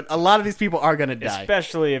there yet, but a lot of these people are gonna die.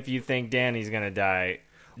 Especially if you think Danny's gonna die.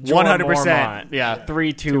 100%. Yeah.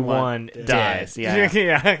 3, 2, 1. Dies. Dead.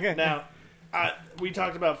 Yeah. yeah. Now, we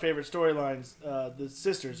talked about favorite storylines. The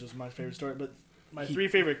sisters was my favorite story, but my 3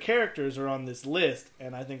 favorite characters are on this list,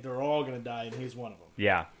 and I think they're all going to die, and he's one of them.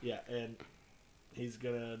 Yeah. Yeah, and he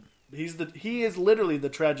is literally the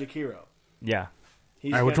tragic hero. Yeah.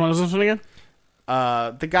 He's All right, which one is this one again?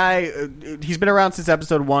 The guy, he's been around since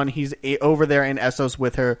episode 1. He's over there in Essos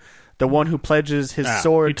with her. The one who pledges his he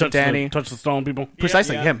sword to touched Danny. touch the stone people.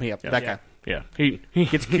 Precisely Yeah. him. That Yeah. guy Yeah, he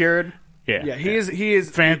gets cured. yeah. Yeah, he is.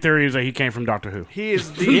 Fan theory is that he came from Doctor Who. He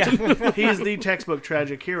is the he is the textbook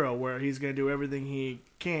tragic hero, where he's going to do everything he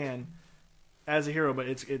can as a hero, but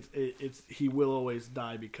it's he will always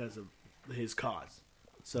die because of his cause.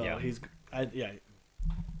 So Yeah. he's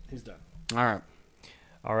done. All right.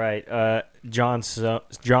 All right. Jon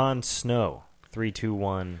Snow. 3, 2,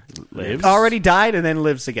 1. Lives. Already died and then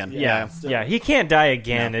lives again. Yeah. still. Yeah. He can't die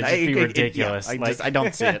again. It'd just be ridiculous. Yeah, I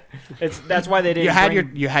don't see it. That's why they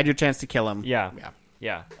didn't. You had your chance to kill him. Yeah.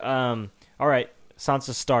 Yeah. All right.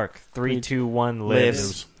 Sansa Stark. 3, 2, 1.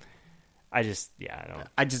 Lives. I just. Yeah.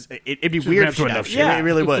 I don't. It'd be weird if she died. Yeah. It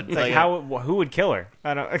really would. Like who would kill her?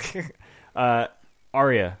 I don't.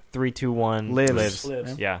 Arya. 3, 2, 1. Lives.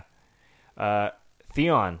 Yeah.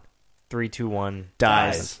 Theon. 3, 2, 1.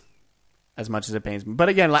 Dies. As much as it pains me, but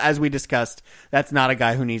again, as we discussed, that's not a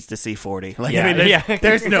guy who needs to see 40. Like, Yeah, I mean, yeah.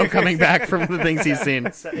 there's no coming back from the things he's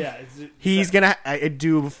seen. So, yeah, He's gonna. I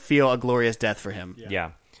do feel a glorious death for him.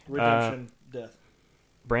 Yeah. redemption, death.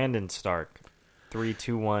 Brandon Stark. 3,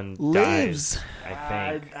 2, 1. Lives. Dies,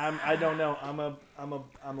 I think. I don't know. I'm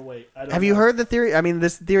a wait. I don't Have know. you heard the theory? I mean,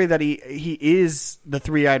 this theory that he is the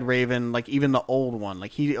three-eyed raven, like even the old one.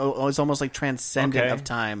 Like he is almost like transcendent Okay. of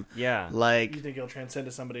time. Yeah. Like You think he'll transcend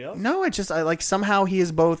to somebody else? no, I like somehow he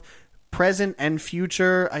is both present and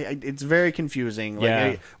future. It's very confusing. Like,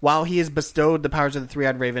 Yeah. while he has bestowed the powers of the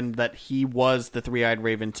three-eyed raven, that he was the three-eyed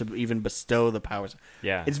raven to even bestow the powers.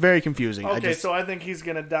 Yeah. It's very confusing. Okay, so I think he's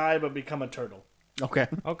gonna die but become a turtle. okay.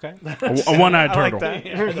 Okay. A one-eyed I like turtle.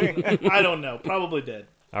 that. I don't know. Probably dead.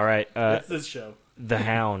 All right. It's this show. The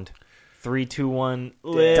Hound. 3, 2, 1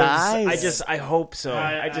 lives. Dies. I hope so.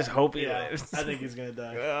 I just hope he yeah, lives. I think he's gonna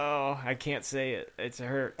die. Oh, I can't say it. It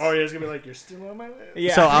hurts. Oh, yeah, it's gonna be like, you're still on my list.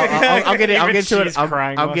 Yeah. So I'll get into it. She's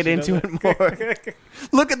crying I'll while get she into does it more.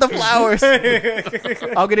 Look at the flowers.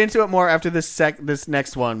 I'll get into it more after this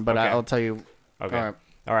next one, but Okay. I'll tell you. Okay.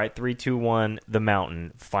 All right. 3, 2, 1. The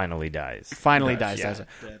mountain finally dies. Finally dies. yeah.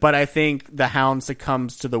 But I think the Hound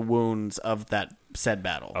succumbs to the wounds of that said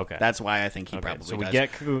battle. Okay. That's why I think he probably So we dies.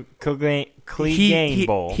 get Clegane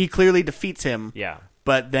Bowl. He clearly defeats him, Yeah.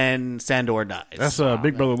 but then Sandor dies. That's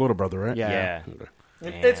Big Brother, Little Brother, right? Yeah. Yeah.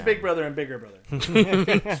 It's Big Brother and Bigger Brother.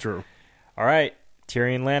 It's true. All right.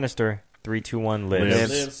 Tyrion Lannister. 3, 2, 1 lives.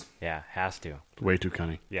 Lives. Yeah. Has to. Way too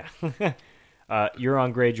cunning. Yeah.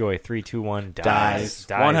 Euron Greyjoy. 3, 2, 1 Dies.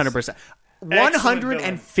 dies. 100%.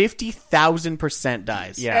 150,000%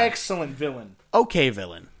 dies. Yeah. Excellent villain. Okay,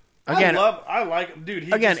 villain. Again, I like him. Dude,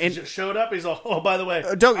 he again, just showed up. He's all, oh, by the way,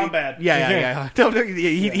 don't, I'm bad. Yeah.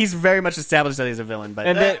 He's very much established that he's a villain, but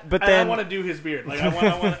And then, but then I want to do his beard. Like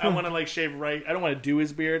I want to like shave right. I don't want to do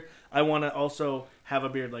his beard. I want to also have a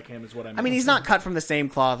beard like him. Is what I mean. I mean, he's not cut from the same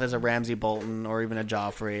cloth as a Ramsay Bolton or even a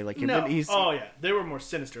Joffrey. Like, No. but he's Oh yeah, they were more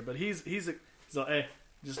sinister. But he's like, hey,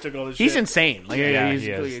 just took all this. he's shit. insane. Like, yeah, he's,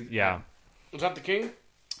 he is. Yeah. Was that the king?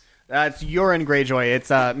 It's Euron Greyjoy. It's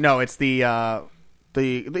no, it's the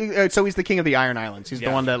so he's the king of the Iron Islands. He's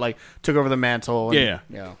the one that like took over the mantle. And,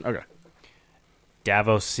 Yeah. Okay.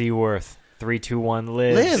 Davos Seaworth. 3, 2, 1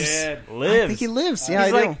 lives. Dead. Lives. I think he lives. Yeah,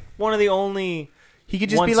 He's I like do. one of the only. He could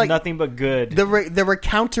just wants be like nothing but good. the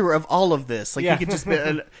recounter of all of this. Like Yeah. he could just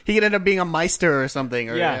he could end up being a Meister or something.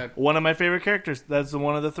 Or, Yeah. One of my favorite characters. That's the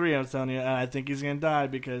one of the three I was telling you, and I think he's gonna die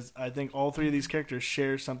because I think all three of these characters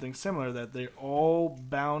share something similar. That they're all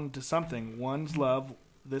bound to something. One's love.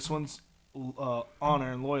 This one's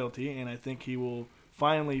honor and loyalty, and I think he will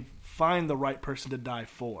finally find the right person to die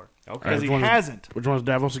for. Okay. Because he hasn't. Which one's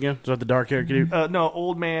Davos again? Is that the dark hair dude? No,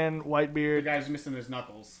 old man, white beard. guy's missing his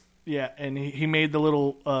knuckles. Yeah, and he made the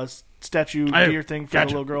little statue Oh, deer thing for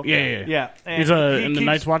gotcha. the little girl. Yeah. And He's, he in the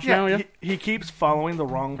Night's Watch now, yeah? He keeps following the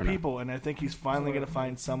wrong no? people, and I think he's finally going to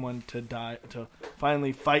find someone to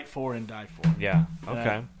finally fight for and die for. Yeah.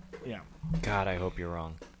 Okay. Yeah. God, I hope you're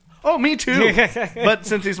wrong. Oh, me too. But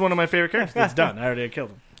since he's one of my favorite characters, it's done. I already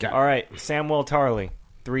killed him. All right. Samwell Tarly.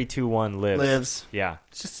 3, 2, 1 lives. Yeah.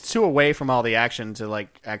 It's just too away from all the action to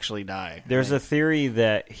like actually die. There's a theory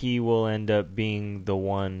that he will end up being the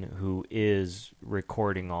one who is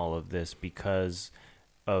recording all of this because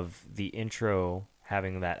of the intro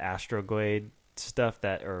having that Astroglade stuff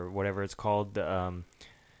that or whatever it's called, the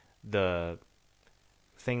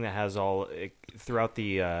thing that has all throughout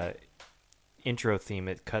the intro theme.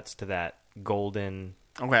 It cuts to that golden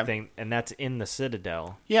thing, and that's in the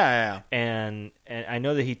Citadel. Yeah. And I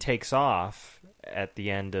know that he takes off at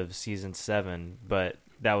the end of season 7, but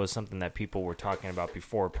that was something that people were talking about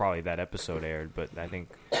before probably that episode aired. But I think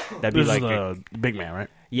that'd be This like is the big man, right?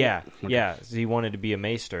 yeah. So he wanted to be a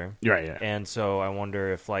maester. Right, yeah. And so I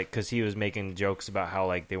wonder if because he was making jokes about how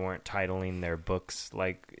like they weren't titling their books,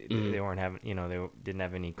 like they weren't having, they didn't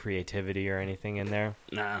have any creativity or anything in there.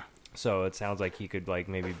 Nah. So it sounds like he could like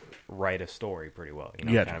maybe write a story pretty well,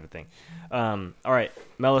 Yeah. kind of a thing. All right,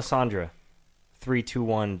 Melisandre, 3, 2,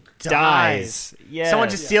 1 dies. Yeah, Someone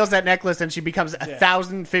just steals that necklace and she becomes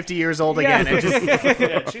 1,050 years old again. And just,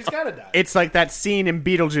 Yeah, she's got to die. it's like that scene in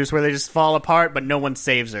Beetlejuice where they just fall apart, but no one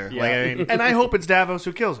saves her. Like, I mean, And I hope it's Davos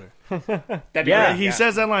who kills her. that'd be Yeah. great. He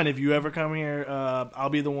says that line, if you ever come here, I'll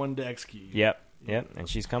be the one to execute you. Yep, and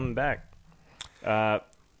she's coming back.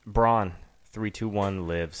 Bronn, 3, 2, 1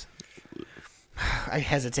 lives. I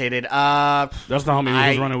hesitated. That's the homie who I-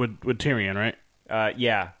 was running with Tyrion, right?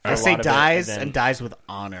 Yeah, I a say lot of it, dies then- and dies with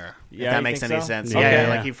honor. Yeah, if that you makes think any so? sense. Okay. Yeah,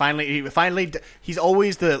 like he finally, he's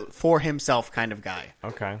always the for himself kind of guy.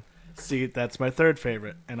 Okay. See, that's my third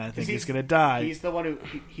favorite, and I think he's going to die. He's the one who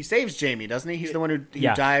he saves Jamie, doesn't he? He's the one who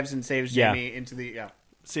Yeah. dives and saves Yeah. Jamie into the. Yeah,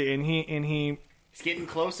 See, and he he's getting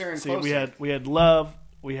closer and see, closer. we had love,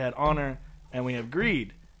 we had honor, and we have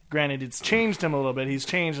greed. Granted, it's changed him a little bit. He's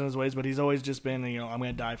changed in his ways, but he's always just been, I'm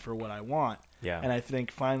going to die for what I want. Yeah. And I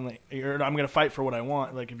think finally, or I'm going to fight for what I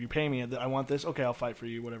want. Like, if you pay me, I want this. Okay, I'll fight for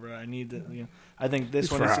you. Whatever I need. I think this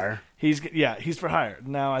He's one for is hire. He's for hire.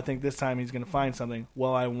 Now I think this time he's going to find something.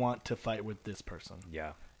 Well, I want to fight with this person.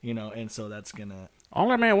 Yeah. And so that's gonna. All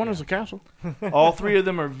that man wanted was a castle. All three of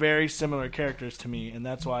them are very similar characters to me, and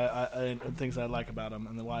that's why things I like about them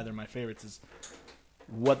and why they're my favorites is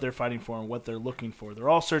what they're fighting for and what they're looking for. They're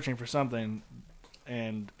all searching for something,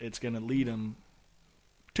 and it's going to lead them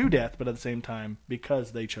to death, but at the same time,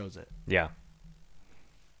 because they chose it. Yeah.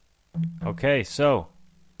 Okay, so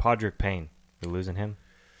Podrick Payne, we're losing him.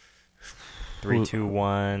 3, 2,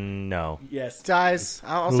 1. No. Yes. Dies.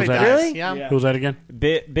 I'll Who's say that? dies. Really? Yeah. Yeah. Who's that again?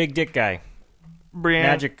 Big dick guy.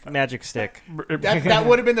 Brienne. Magic stick. That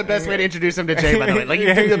would have been the best way to introduce him to Jay, by the way. Like,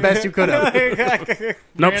 you did the best you could have.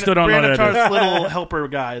 Nope, still don't know Brienne what that is. Tarth's little helper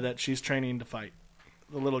guy that she's training to fight.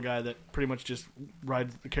 The little guy that pretty much just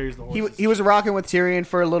carries the horses. He was rocking with Tyrion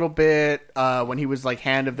for a little bit when he was like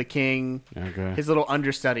Hand of the King. Okay. His little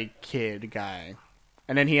understudy kid guy.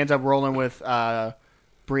 And then he ends up rolling with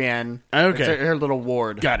Brienne. Okay. It's her little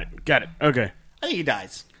ward. Got it. Okay. I think he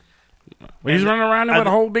dies. Well, he's running around there with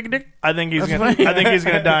a whole big dick? I think he's gonna. I think he's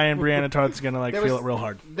gonna die, and Brienne Tarth's gonna feel it real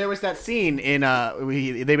hard. There was that scene in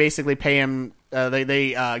they basically pay him.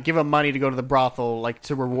 They give him money to go to the brothel, like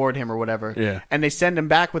to reward him or whatever. Yeah. And they send him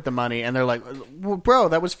back with the money, and they're like, well, "Bro,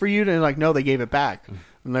 that was for you." And like, no, they gave it back.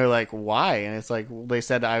 And they're like, "Why?" And it's like, well, they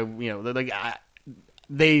said they're like,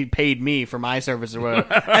 they paid me for my service or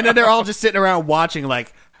whatever. And then they're all just sitting around watching,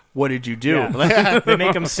 like, what did you do? Yeah. They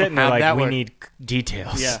make him sit and they're How'd like, that we work? need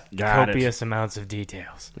details. Yeah. Got it. Copious amounts of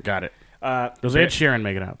details. Got it. Does Ed Sheeran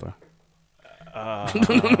make it out, though?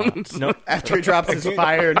 No. After he drops his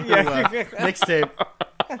fire mixtape.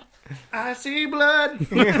 I see blood.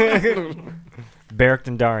 Beric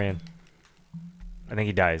Dondarrion. I think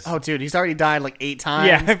he dies. Oh, dude, he's already died like 8 times.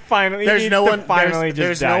 yeah, finally. There's no one. Finally,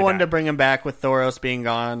 There's no one to bring him back with Thoros being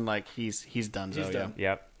gone. Like he's done. He's done.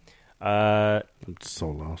 Yep. I'm so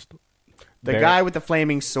lost. The Beric- guy with the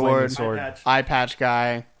flaming sword, sword. eye patch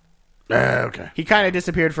guy. Okay. He kind of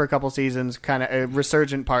disappeared for a couple seasons. Kind of a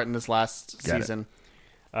resurgent part in this last Got it. season.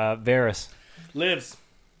 Varys. Lives.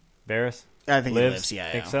 Varys? I think he lives. Yeah,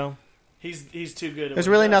 Think yeah. so? He's too good. At There's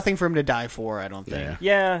what really he does. nothing for him to die for. I don't think. Yeah.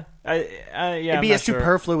 Yeah. Yeah. It'd I'm be not a sure.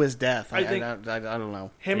 superfluous death. I think- I don't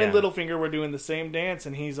know. Him Yeah. and Littlefinger were doing the same dance,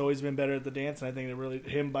 and he's always been better at the dance. And I think that really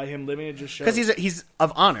by him living it just shows. Because he's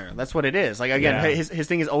of honor. That's what it is. Like again, Yeah. his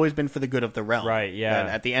thing has always been for the good of the realm. Right, yeah. And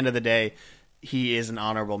at the end of the day, he is an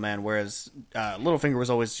honorable man. Whereas Littlefinger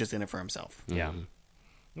was always just in it for himself. Yeah.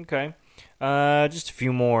 Okay. Just a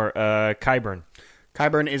few more. Qyburn.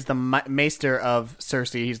 Qyburn is the maester of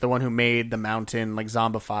Cersei. He's the one who made the mountain like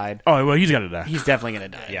zombified. Oh, well, he's got to die. He's definitely gonna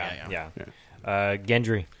die. Yeah.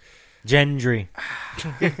 Gendry. Gendry.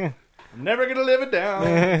 I'm never gonna live it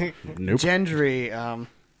down. Nope. Gendry.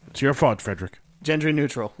 It's your fault, Frederick. Gendry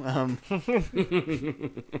neutral.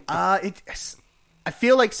 I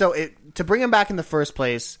feel like to bring him back in the first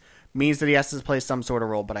place means that he has to play some sort of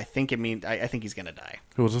role, but I think I think he's gonna die.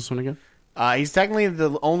 Who was this one again? He's technically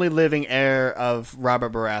the only living heir of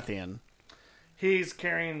Robert Baratheon. He's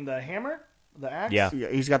carrying the hammer, the axe. Yeah. Yeah,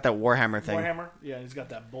 he's got that Warhammer thing. Warhammer. Yeah, he's got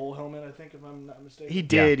that bull helmet. I think, if I'm not mistaken. He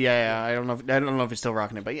did, yeah. I don't know if he's still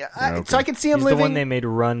rocking it, but yeah. Okay. So I can see him He's living. the one they made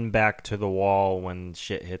run back to the wall when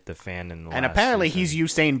shit hit the fan in the and last apparently season.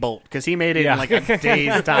 he's Usain Bolt because he made it Yeah. in like a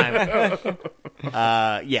day's time.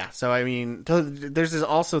 Yeah. So I mean, there's this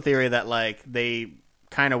also theory that like they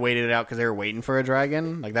kind of waited it out because they were waiting for a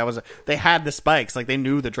dragon. Like that was they had the spikes. Like they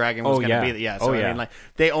knew the dragon was Oh, going to yeah. be. Yeah. Oh, So I yeah. mean, like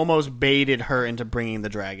they almost baited her into bringing the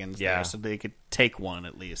dragons. Yeah. There so they could take one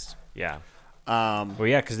at least. Yeah. Well,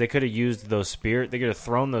 yeah, because they could have used those spears. They could have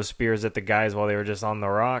thrown those spears at the guys while they were just on the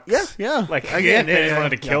rocks. Yeah. Like Again, they just yeah,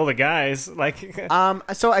 wanted to yeah. kill the guys. Like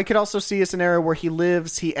So I could also see a scenario where he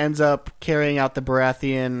lives. He ends up carrying out the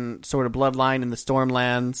Baratheon sort of bloodline in the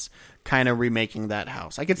Stormlands, kind of remaking that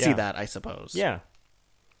house. I could see Yeah. that. I suppose. yeah.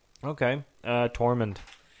 Okay. Tormund.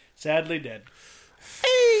 Sadly dead.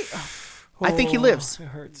 I think he lives. It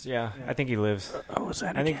hurts. Yeah, I think he lives. Oh, was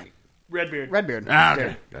that I think Redbeard. Redbeard. Ah,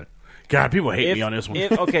 okay. Got it. God, people hate me on this one.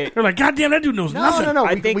 Okay. They're like, God damn, that dude knows No, nothing. no.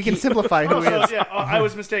 I We think can he- simplify who he So, is. yeah, I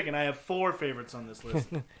was mistaken. I have 4 favorites on this list.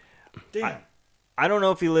 Damn. I don't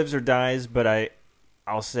know if he lives or dies, but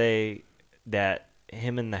I'll say that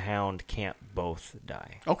him and the Hound can't both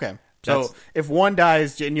die. Okay. So That's- if one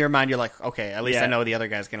dies in your mind, you're like, okay, at least Yeah. I know the other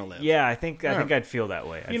guy's gonna live. Yeah, I think I'd feel that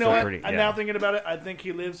way. I'd You know feel what? pretty, I'm yeah. now thinking about it. I think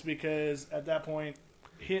he lives because at that point,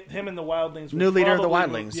 him and the Wildlings. will New leader of the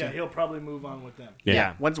probably Wildlings. move- Yeah, he'll probably move on with them.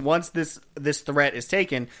 Yeah. Once this threat is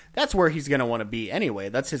taken, that's where he's gonna want to be anyway.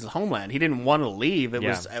 That's his homeland. He didn't want to leave. It Yeah.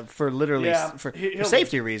 was for literally Yeah, for he'll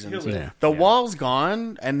safety live. reasons. He'll live. Yeah. The wall's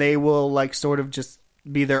gone, and they will like sort of just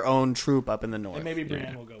be their own troop up in the north. And maybe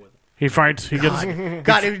Brienne will go with him. He fights, he gets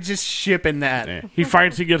God, it was just shipping that. yeah. He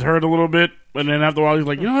fights, he gets hurt a little bit, and then after a while he's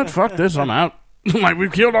like, you know what, fuck this, I'm out. Like,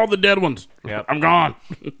 we've killed all the dead ones. Yep. I'm gone.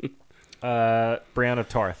 Brienne of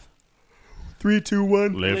Tarth 3, 2,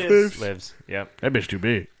 1. lives. Yep. That bitch too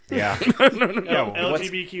big. Yeah.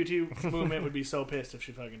 LGBTQ movement would be so pissed if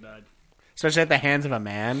she fucking died. Especially at the hands of a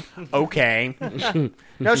man. Okay.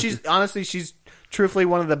 No, she's truthfully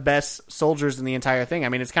one of the best soldiers in the entire thing. I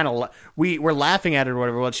mean, it's kind of we're laughing at it or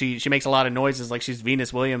whatever. Well, she makes a lot of noises like she's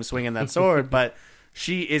Venus Williams swinging that sword, but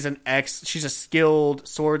she is she's a skilled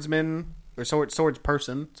swordsman or swords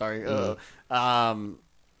person. Sorry.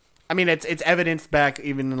 I mean, it's evidenced back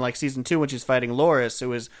even in like season 2 when she's fighting Loras,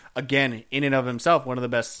 who is again in and of himself one of the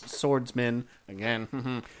best swordsmen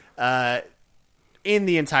again in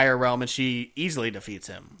the entire realm, and she easily defeats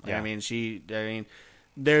him. Like, I mean,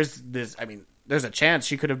 there's a chance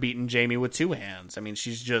she could have beaten Jaime with 2 hands. I mean,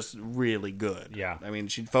 she's just really good. Yeah. I mean,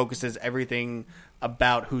 she focuses everything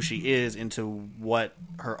about who she is into what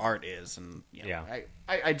her art is, and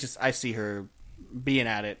I see her being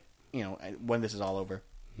at it, when this is all over.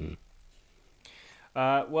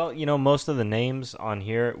 Well, most of the names on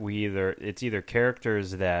here, it's either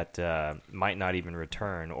characters that might not even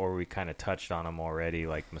return, or we kind of touched on them already,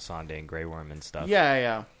 like Missandei and Grey Worm and stuff.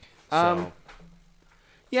 Yeah.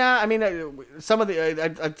 Yeah, I mean, some of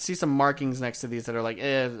the I see some markings next to these that are like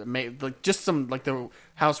just some like the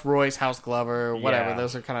House Royce, House Glover, whatever. Yeah.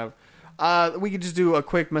 Those are kind of. We could just do a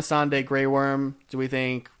quick Missandei Grey Worm. Do we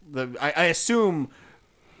think I assume.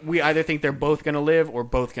 We either think they're both going to live or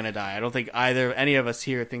both going to die. I don't think any of us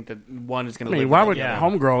here think that one is going to live. Why would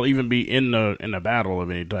Homegirl even be in the battle of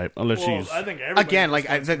any type unless she's? I think again, like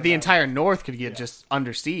the entire North could get just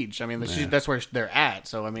under siege. I mean, that's where they're at.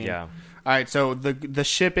 So I mean, all right. So the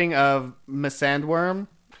shipping of Missandworm,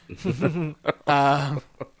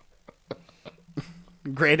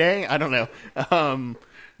 Grey Day. I don't know.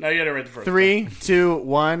 No, you got to read the first. 3, 2,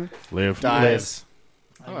 1. Live. Dies.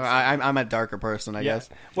 I'm a darker person, I guess.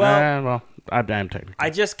 Well, I'm technically.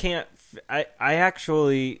 I just can't. I'm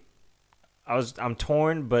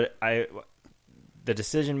torn, but the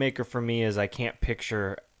decision maker for me is I can't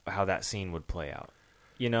picture how that scene would play out.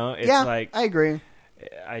 It's like I agree.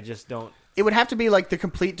 I just don't. It would have to be like the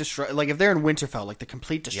complete destruction. Like if they're in Winterfell, like the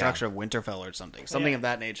complete destruction of Winterfell or something of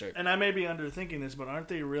that nature. And I may be underthinking this, but aren't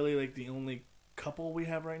they really like the only couple we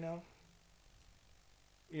have right now?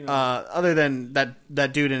 Other than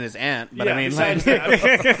that dude and his aunt, but I mean, besides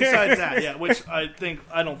that, which I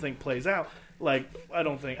don't think plays out. Like, I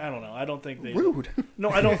don't know. I don't think they rude. No,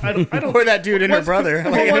 I don't. Or that dude and her brother.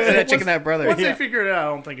 That chick and that brother. Once they figure it out, I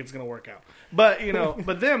don't think it's going to work out. But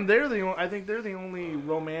but them, I think they're the only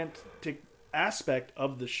romantic aspect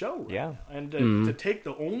of the show. Right? Yeah, and to take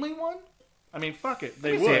the only one. I mean, fuck it.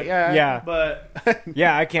 They would. Yeah. But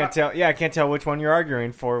I can't tell. Yeah, I can't tell which one you're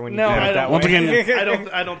arguing for when you do it that way. Once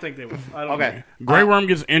again, I don't think they would. Okay. Grey Worm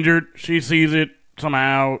gets injured. She sees it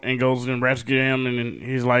somehow and goes and rescue him, and then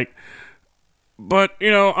he's like, "But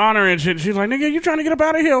honor and shit." She's like, "Nigga, you trying to get up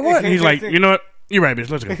out of here? What?" And he's like, "You know what? You're right, bitch.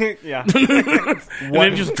 Let's go." Yeah. And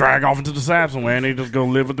then just drag off into the side somewhere, and they just go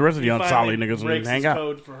live with the rest of the unsolid niggas and hang out.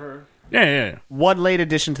 Code for her. Yeah. One late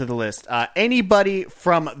addition to the list. Anybody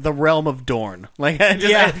from the realm of Dorne? Like, are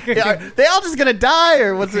they all just gonna die,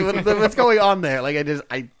 or what's going on there? Like,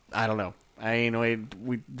 I don't know.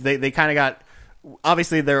 They kind of got.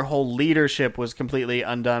 Obviously, their whole leadership was completely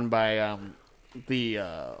undone by the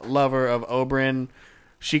lover of Oberyn.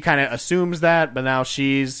 She kind of assumes that, but now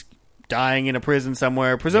she's dying in a prison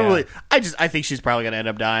somewhere. Presumably, I think she's probably going to end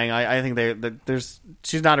up dying. I think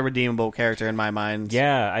she's not a redeemable character in my mind.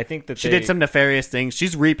 Yeah, I think that she did some nefarious things.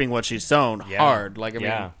 She's reaping what she's sown hard. Like,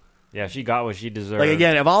 I mean, she got what she deserved. Like,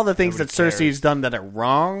 again, of all the things that Cersei's done that are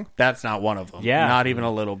wrong, that's not one of them. Yeah, not even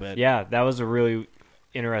a little bit. Yeah, that was a really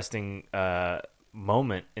interesting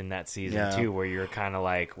moment in that season too, where you're kind of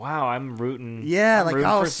like, wow, I'm rooting. Yeah, I'm rooting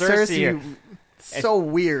for Cersei here. So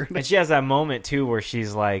weird. And she has that moment too where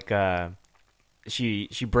she's like, she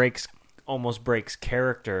almost breaks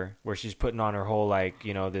character, where she's putting on her whole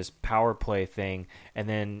this power play thing, and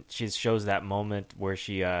then she shows that moment where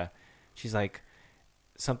she's like,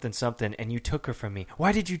 something, and you took her from me.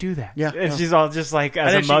 Why did you do that? Yeah, and she's all just like,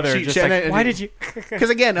 as a mother, why did you? Because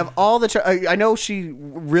again, of all the, I know she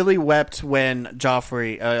really wept when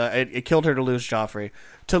Joffrey. It killed her to lose Joffrey.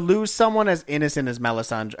 To lose someone as innocent as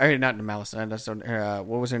Melisandre, or not Melisandre.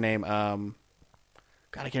 What was her name? God,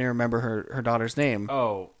 I can't even remember her daughter's name.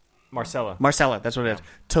 Oh, Marcella. Marcella, that's what it is.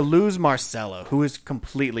 To lose Marcella, who is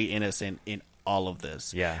completely innocent in all of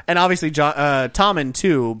this. Yeah. And obviously Tommen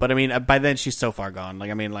too, but I mean, by then she's so far gone.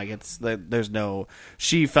 Like, I mean, like,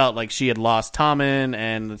 she felt like she had lost Tommen,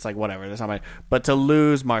 and it's like, whatever, that's not my, but to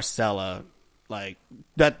lose Marcella, like,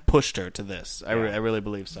 that pushed her to this. I really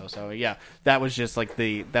believe so. So yeah, that was just like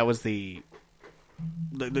again,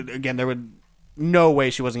 there would no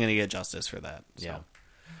way she wasn't going to get justice for that. So. Yeah.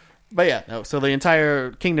 But yeah, no. So the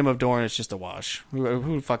entire kingdom of Dorne is just a wash.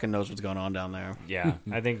 Who fucking knows what's going on down there? Yeah,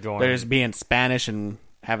 I think Dorne. They're just being Spanish and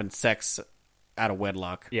having sex out of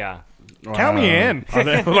wedlock. Yeah. Count me in. Are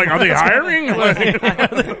they hiring?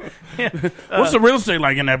 What's the real estate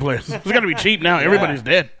like in that place? It's got to be cheap now. Everybody's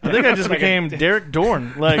dead. I think I just became Derek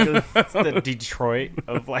Dorn. Like It's the Detroit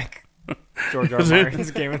of like George R. R.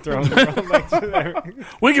 Martin's Game of Thrones world. Like,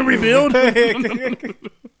 We can rebuild.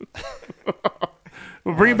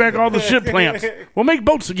 We'll bring back all the ship plants. We'll make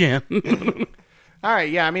boats again. All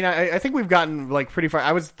right, yeah. I mean, I think we've gotten like pretty far.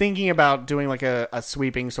 I was thinking about doing like a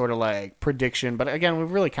sweeping sort of like prediction, but again,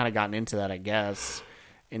 we've really kind of gotten into that, I guess,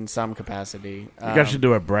 in some capacity. You guys should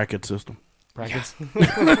do a bracket system. Brackets.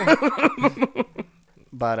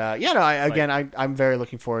 But I'm very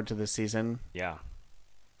looking forward to this season. yeah.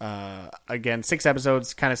 Again, 6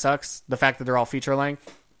 episodes kind of sucks. The fact that they're all feature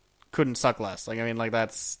length couldn't suck less. Like, I mean, like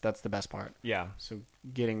that's the best part. Yeah. So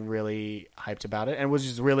getting really hyped about it, and was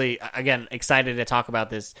just really, again, excited to talk about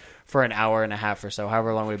this for an hour and a half or so,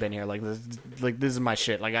 however long we've been here. Like this is my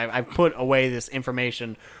shit. Like I've put away this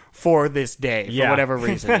information for this day for whatever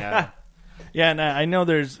reason. Yeah. Yeah, and I know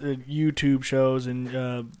there's YouTube shows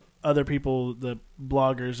and other people, the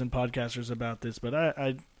bloggers and podcasters about this, but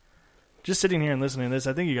I just sitting here and listening to this,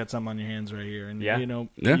 I think you got something on your hands right here. And,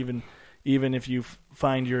 even if you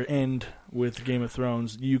find your end with Game of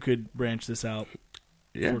Thrones, you could branch this out.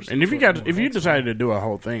 Yeah, and if you decided to do a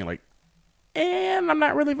whole thing, like, and I'm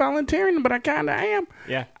not really volunteering, but I kind of am.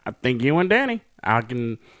 Yeah. I think you and Danny,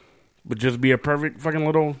 would just be a perfect fucking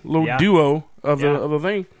little duo of the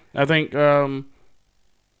thing. I think, Derek.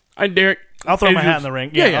 I'll throw my hat in the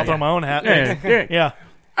ring. Yeah, I'll throw my own hat. Yeah.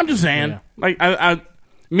 I'm just saying, like,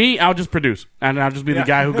 I'll just produce, and I'll just be the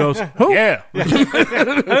guy who goes, who? Yeah.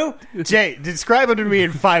 Jay, describe it to me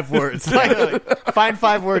in 5 words. Like, find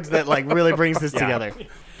 5 words that like really brings this together.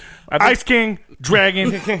 Ice King,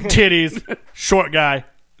 dragon, titties, short guy.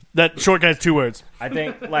 That short guy's 2 words. I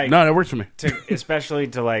think like No, that works for me. especially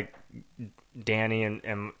to like Danny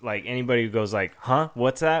and like anybody who goes like, huh,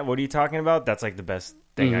 what's that? What are you talking about? That's like the best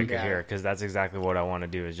thing I could hear, because that's exactly what I want to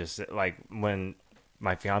do. Is just like when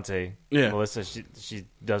my fiance Melissa, she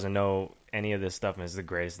doesn't know any of this stuff, and it's the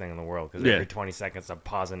greatest thing in the world, because every 20 seconds I'm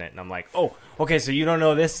pausing it and I'm like, oh, okay, so you don't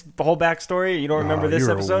know this whole backstory? You don't remember this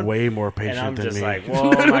you're episode? Way more patient and I'm than just me. like,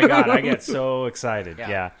 whoa, my god, I get so excited.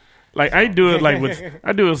 Yeah. Like I do it like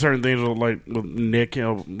I do certain things with Nick,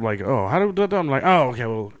 like, oh, how do I'm like, oh, okay,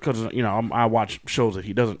 well, because I watch shows that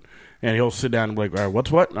he doesn't, and he'll sit down and be like, all right, what's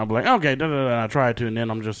what? And I'm like, okay, I try to, and then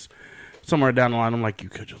I'm just somewhere down the line, I'm like, you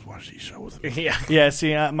could just watch these shows with me. Yeah.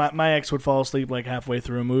 See, my ex would fall asleep like halfway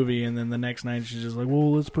through a movie, and then the next night she's just like,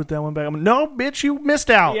 well, let's put that one back. I'm like, no, bitch, you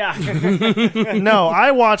missed out. Yeah. No,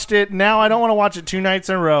 I watched it. Now I don't want to watch it 2 nights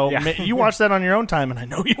in a row. Yeah. You watch that on your own time, and I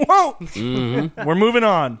know you won't. Mm-hmm. We're moving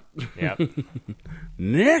on. Yeah.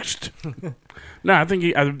 Next. No, I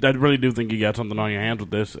think I really do think you got something on your hands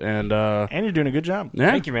with this, and you're doing a good job.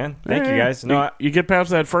 Yeah. Thank you, man. Thank you, guys. No, you get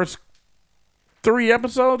past that first 3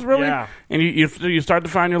 episodes, really, and you start to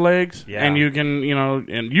find your legs, and you can,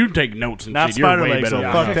 and you take notes and not shit. spider You're way legs, better so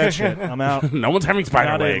than fuck me. that shit. I'm out. No one's having spider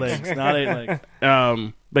Not 8 legs. legs. Not 8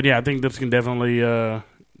 legs. But yeah, I think this can definitely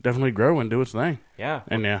grow and do its thing. Yeah.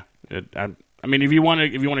 And I mean, if you want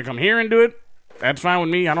to come here and do it, that's fine with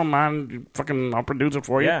me. I don't mind. I'll produce it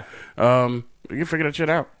for you. Yeah. You can figure that shit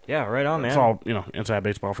out. Yeah, right on, man. It's all inside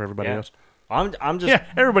baseball for everybody else. I'm just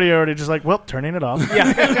everybody already just like, well, turning it off.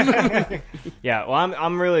 Yeah. Yeah, well,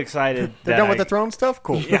 I'm really excited They're done with the throne stuff?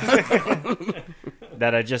 Cool.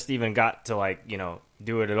 that I just even got to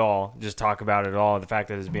do it at all, just talk about it at all. The fact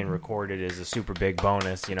that it's being recorded is a super big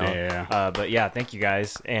bonus, Yeah. But yeah, thank you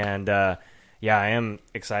guys, and I am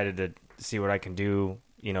excited to see what I can do,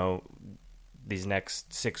 these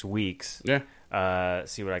next 6 weeks. Yeah.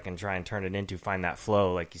 See what I can try and turn it into, find that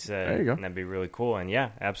flow, like you said. There you go. And that'd be really cool. And yeah,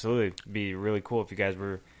 absolutely, it'd be really cool if you guys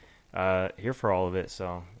were here for all of it.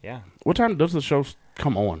 So yeah. What time does the show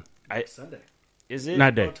come on? Sunday. Is it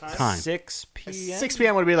not day time? 6 p.m. 6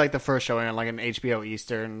 p.m. would be like the first showing on like an HBO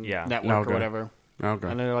Eastern network or whatever. Okay.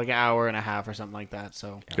 And then like an hour and a half or something like that.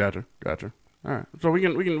 So Gotcha. All right. So we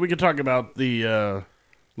can talk about the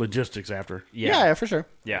logistics after. yeah, for sure.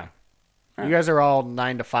 Yeah. You guys are all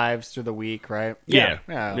 9 to 5s through the week, right?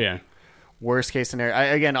 Yeah. Worst case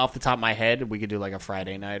scenario, again, off the top of my head, we could do like a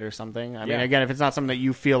Friday night or something. I mean, again, if it's not something that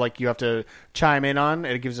you feel like you have to chime in on,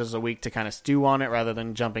 it gives us a week to kind of stew on it rather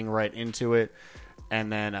than jumping right into it.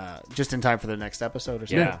 And then just in time for the next episode or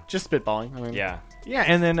something. Yeah. Just spitballing. I mean, Yeah.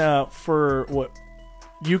 And then for what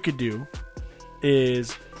you could do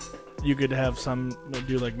is you could have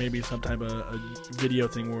do like maybe some type of a video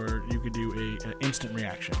thing where you could do a instant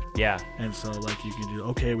reaction. Yeah. And so like you could do,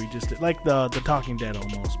 okay, we just did, like the Talking Dead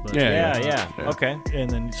almost, but Yeah. Okay. and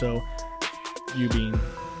then so you being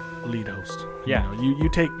lead host. Yeah. You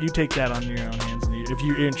take that on your own hands, and if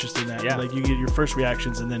you're interested in that, like you get your first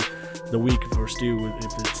reactions, and then the week for Stu, if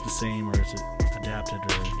it's the same or is it adapted or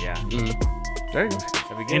There you go.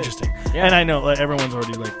 That'd be good. interesting. Yeah. And I know everyone's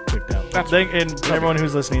already clicked out. And everyone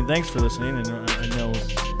who's listening, thanks for listening. And I know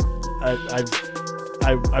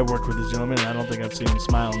I worked with this gentleman, and I don't think I've seen him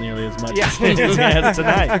smile nearly as much as he has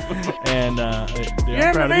tonight. And I'm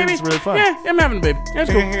proud of you. It's really fun. Yeah, I'm having a baby. That's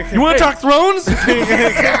cool. You want to talk Thrones?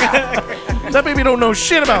 That baby don't know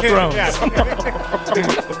shit about Thrones.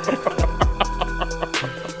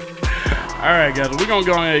 All right, guys. We're going to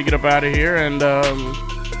go ahead and get up out of here. And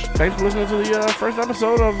thanks for listening to the first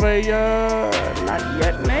episode of a not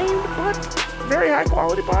yet named, but very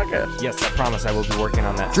high-quality podcast. Yes, I promise I will be working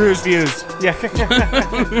on that. Drew's Views. Yeah.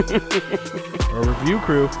 Or review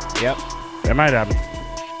crew. Yep. It might happen.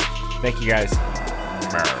 Thank you, guys.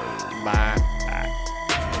 Bye.